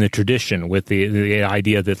divide within the tradition with the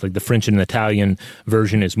idea that like the French and Italian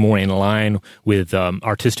version is more in line with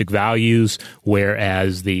artistic values,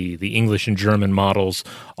 whereas the English and German models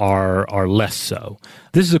are less so.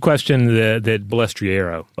 This is a question that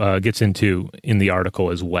Balestriero gets into in the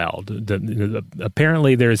article as well.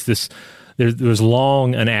 Apparently there was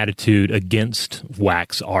long an attitude against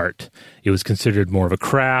wax art. It was considered more of a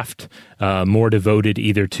craft, more devoted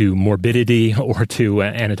either to morbidity or to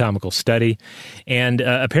anatomical study. And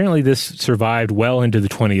apparently this survived well into the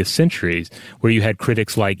 20th century, where you had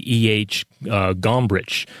critics like E.H.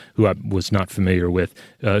 Gombrich, who I was not familiar with,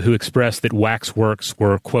 who expressed that wax works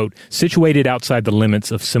were, quote, situated outside the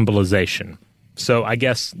limits of symbolization. So I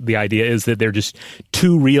guess the idea is that they're just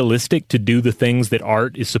too realistic to do the things that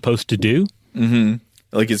art is supposed to do. Mm-hmm.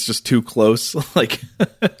 Like it's just too close. Like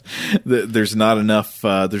there's not enough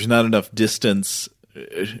distance.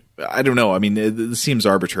 I don't know. I mean, it seems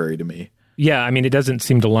arbitrary to me. Yeah, I mean, it doesn't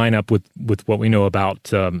seem to line up with what we know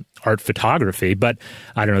about art photography. But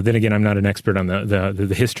I don't know. Then again, I'm not an expert on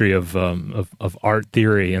the history of art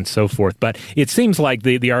theory and so forth. But it seems like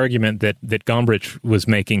the argument that Gombrich was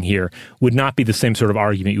making here would not be the same sort of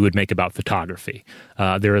argument you would make about photography.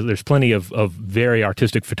 There's plenty of very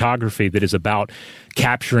artistic photography that is about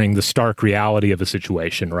capturing the stark reality of a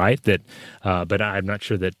situation, right? But I'm not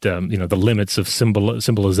sure that the limits of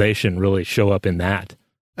symbolization really show up in that.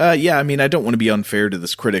 Yeah, I mean, I don't want to be unfair to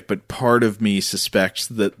this critic, but part of me suspects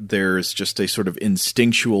that there's just a sort of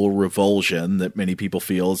instinctual revulsion that many people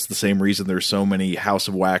feel. It's the same reason there's so many House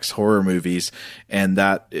of Wax horror movies, and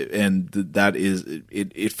that is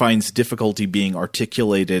it finds difficulty being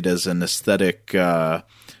articulated as an aesthetic,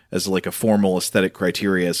 as like a formal aesthetic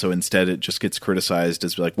criteria. So instead, it just gets criticized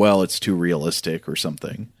as like, well, it's too realistic or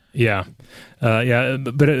something. Yeah.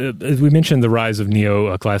 But as we mentioned the rise of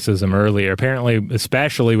neoclassicism earlier, apparently,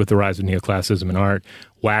 especially with the rise of neoclassicism in art,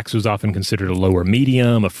 wax was often considered a lower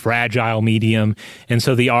medium, a fragile medium, and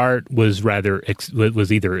so the art was either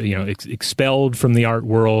expelled from the art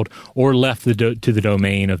world or left to the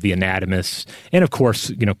domain of the anatomists, and of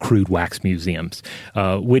course crude wax museums,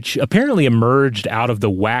 which apparently emerged out of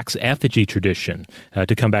the wax effigy tradition.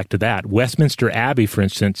 To come back to that, Westminster Abbey, for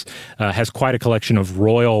instance, has quite a collection of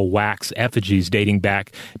royal wax effigies dating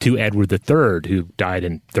back to Edward III, who died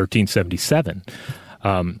in 1377.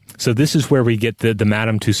 So this is where we get the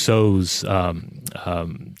Madame Tussauds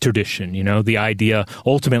tradition, the idea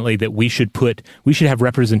ultimately that we should have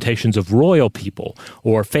representations of royal people,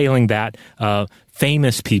 or failing that,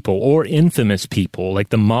 famous people or infamous people, like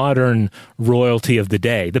the modern royalty of the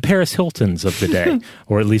day, the Paris Hiltons of the day,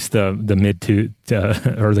 or at least the mid to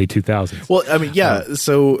early 2000s. Well, I mean, yeah.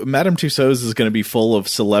 So Madame Tussauds is going to be full of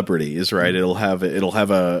celebrities, right? It'll have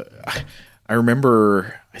a.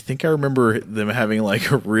 I think I remember them having like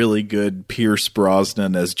a really good Pierce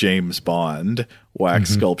Brosnan as James Bond wax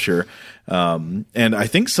sculpture. And I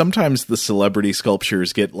think sometimes the celebrity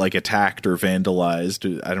sculptures get like attacked or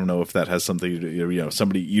vandalized. I don't know if that has something to do,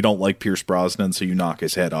 somebody, you don't like Pierce Brosnan, so you knock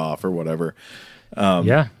his head off or whatever.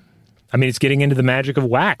 Yeah. I mean, it's getting into the magic of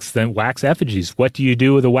wax, then wax effigies. What do you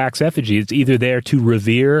do with a wax effigy? It's either there to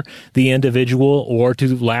revere the individual or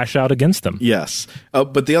to lash out against them. Yes.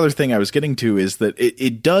 But the other thing I was getting to is that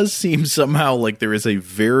it does seem somehow like there is a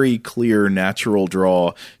very clear natural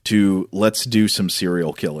draw to let's do some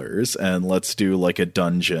serial killers and let's do like a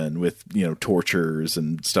dungeon with, tortures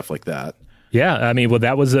and stuff like that. Yeah, I mean, well,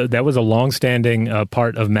 that was a long-standing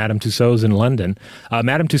part of Madame Tussauds in London.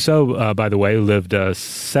 Madame Tussaud, by the way, lived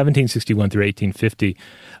 1761 through 1850,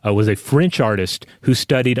 was a French artist who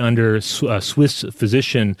studied under Swiss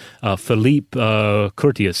physician Philippe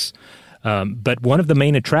Curtius. But one of the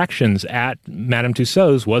main attractions at Madame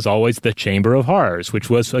Tussauds was always the Chamber of Horrors,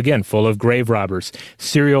 which was, again, full of grave robbers,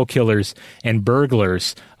 serial killers, and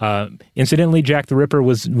burglars. Incidentally, Jack the Ripper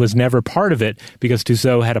was never part of it because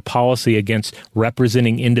Tussaud had a policy against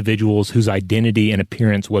representing individuals whose identity and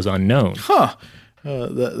appearance was unknown. Huh.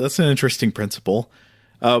 That's an interesting principle.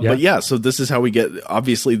 But yeah, so this is how we get,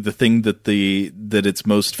 obviously, the thing that it's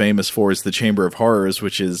most famous for is the Chamber of Horrors,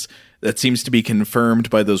 that seems to be confirmed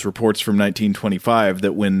by those reports from 1925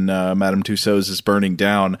 that when Madame Tussauds is burning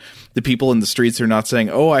down, the people in the streets are not saying,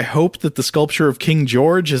 "Oh, I hope that the sculpture of King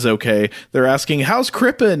George is okay." They're asking, "How's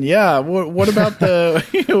Crippen? Yeah, what about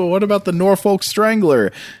the Norfolk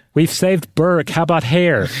Strangler?" We've saved Burke. How about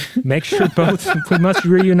Hare? Make sure we must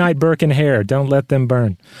reunite Burke and Hare. Don't let them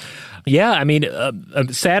burn. Yeah, I mean,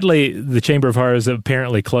 sadly, the Chamber of Horrors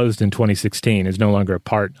apparently closed in 2016. Is no longer a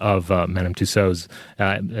part of Madame Tussauds.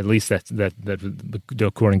 At least that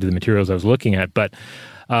according to the materials I was looking at. But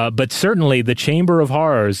But certainly the Chamber of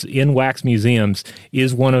Horrors in wax museums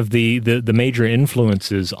is one of the major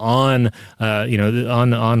influences on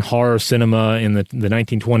on horror cinema in the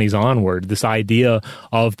 1920s onward. This idea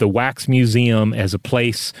of the wax museum as a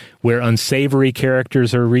place where unsavory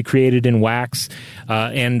characters are recreated in wax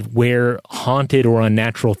and where haunted or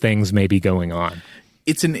unnatural things may be going on.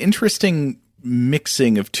 It's an interesting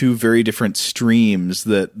mixing of two very different streams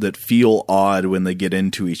that feel odd when they get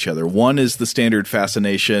into each other. One is the standard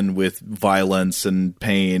fascination with violence and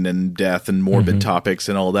pain and death and morbid topics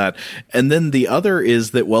and all that. And then the other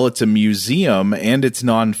is that, well, it's a museum and it's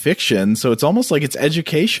nonfiction, so it's almost like it's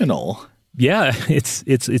educational. Yeah,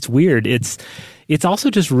 it's weird. It's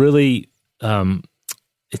also just really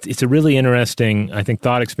it's a really interesting, I think,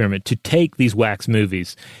 thought experiment to take these wax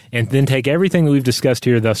movies and then take everything that we've discussed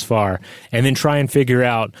here thus far and then try and figure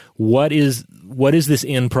out what is this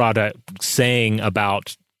end product saying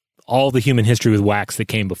about all the human history with wax that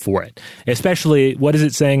came before it. Especially, what is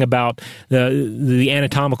it saying about the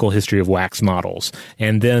anatomical history of wax models,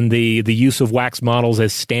 and then the use of wax models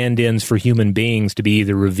as stand-ins for human beings to be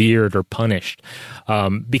either revered or punished.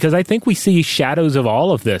 Because I think we see shadows of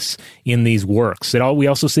all of this in these works. We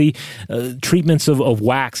also see treatments of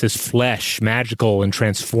wax as flesh, magical and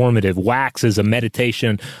transformative. Wax as a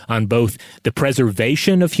meditation on both the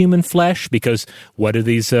preservation of human flesh, because what do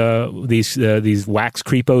these wax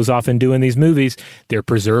creepos often do in these movies? They're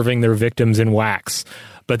preserving their victims in wax.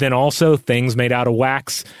 But then also things made out of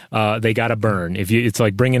wax, they got to burn. It's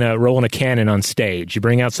like rolling a cannon on stage. You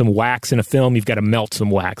bring out some wax in a film, you've got to melt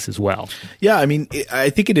some wax as well. Yeah, I mean,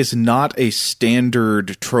 I think it is not a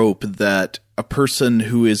standard trope that a person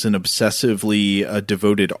who is an obsessively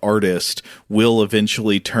devoted artist will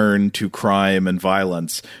eventually turn to crime and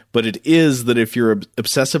violence. But it is that if you're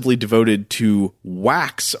obsessively devoted to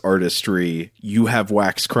wax artistry, you have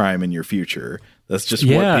wax crime in your future. That's just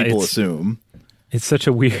what people assume. It's such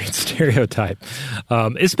a weird stereotype,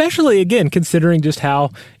 especially, again, considering just how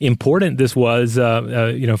important this was,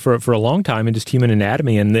 for a long time in just human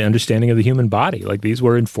anatomy and the understanding of the human body. Like, these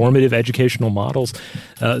were informative educational models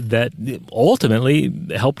that ultimately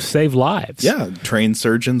helped save lives. Yeah, train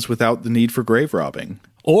surgeons without the need for grave robbing.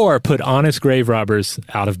 Or put honest grave robbers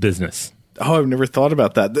out of business. Oh, I've never thought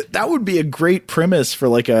about that. That would be a great premise for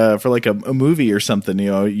a movie or something. You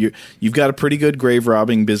know, you've got a pretty good grave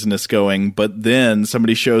robbing business going, but then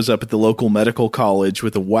somebody shows up at the local medical college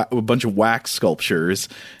with a bunch of wax sculptures.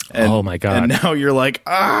 And, oh my God! And now you're like,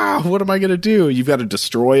 what am I going to do? You've got to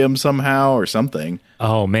destroy them somehow or something.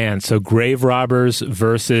 Oh man! So grave robbers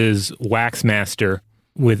versus wax master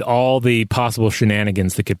with all the possible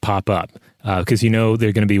shenanigans that could pop up, because there are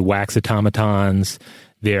going to be wax automatons.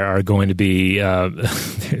 There are going to be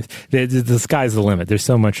the sky's the limit. There's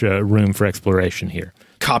so much room for exploration here.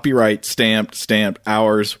 Copyright stamped,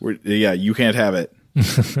 ours. You can't have it.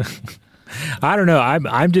 I don't know.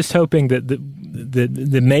 I'm just hoping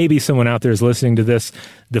that maybe someone out there is listening to this,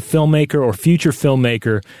 the filmmaker or future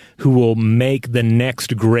filmmaker who will make the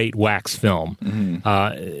next great wax film.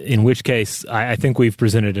 In which case, I think we've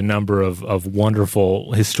presented a number of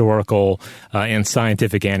wonderful historical and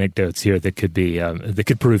scientific anecdotes here that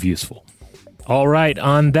could prove useful. All right.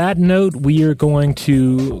 On that note, we are going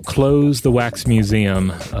to close the Wax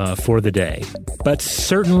Museum for the day. But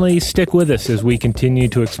certainly stick with us as we continue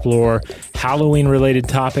to explore Halloween-related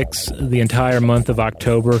topics the entire month of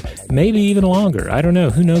October, maybe even longer. I don't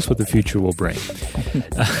know. Who knows what the future will bring?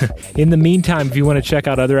 In the meantime, if you want to check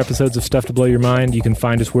out other episodes of Stuff to Blow Your Mind, you can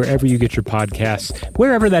find us wherever you get your podcasts.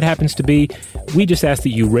 Wherever that happens to be, we just ask that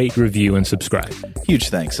you rate, review, and subscribe. Huge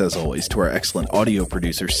thanks, as always, to our excellent audio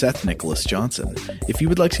producer, Seth Nicholas Johnson. If you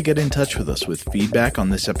would like to get in touch with us with feedback on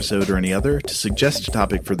this episode or any other, to suggest a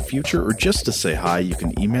topic for the future, or just to say hi, you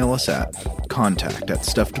can email us at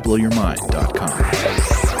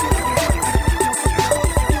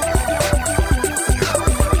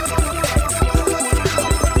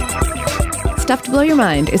Stuff to Blow Your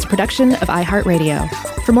Mind is a production of iHeartRadio.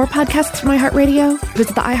 For more podcasts from iHeartRadio,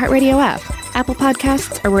 visit the iHeartRadio app, Apple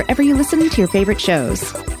Podcasts, or wherever you listen to your favorite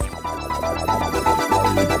shows.